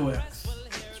wrestlinghistox.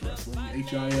 It's wrestling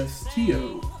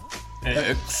HISTO.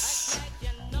 X.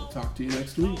 We'll talk to you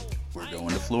next week. We're going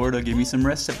to Florida. Give me some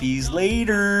recipes.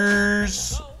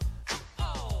 Laters.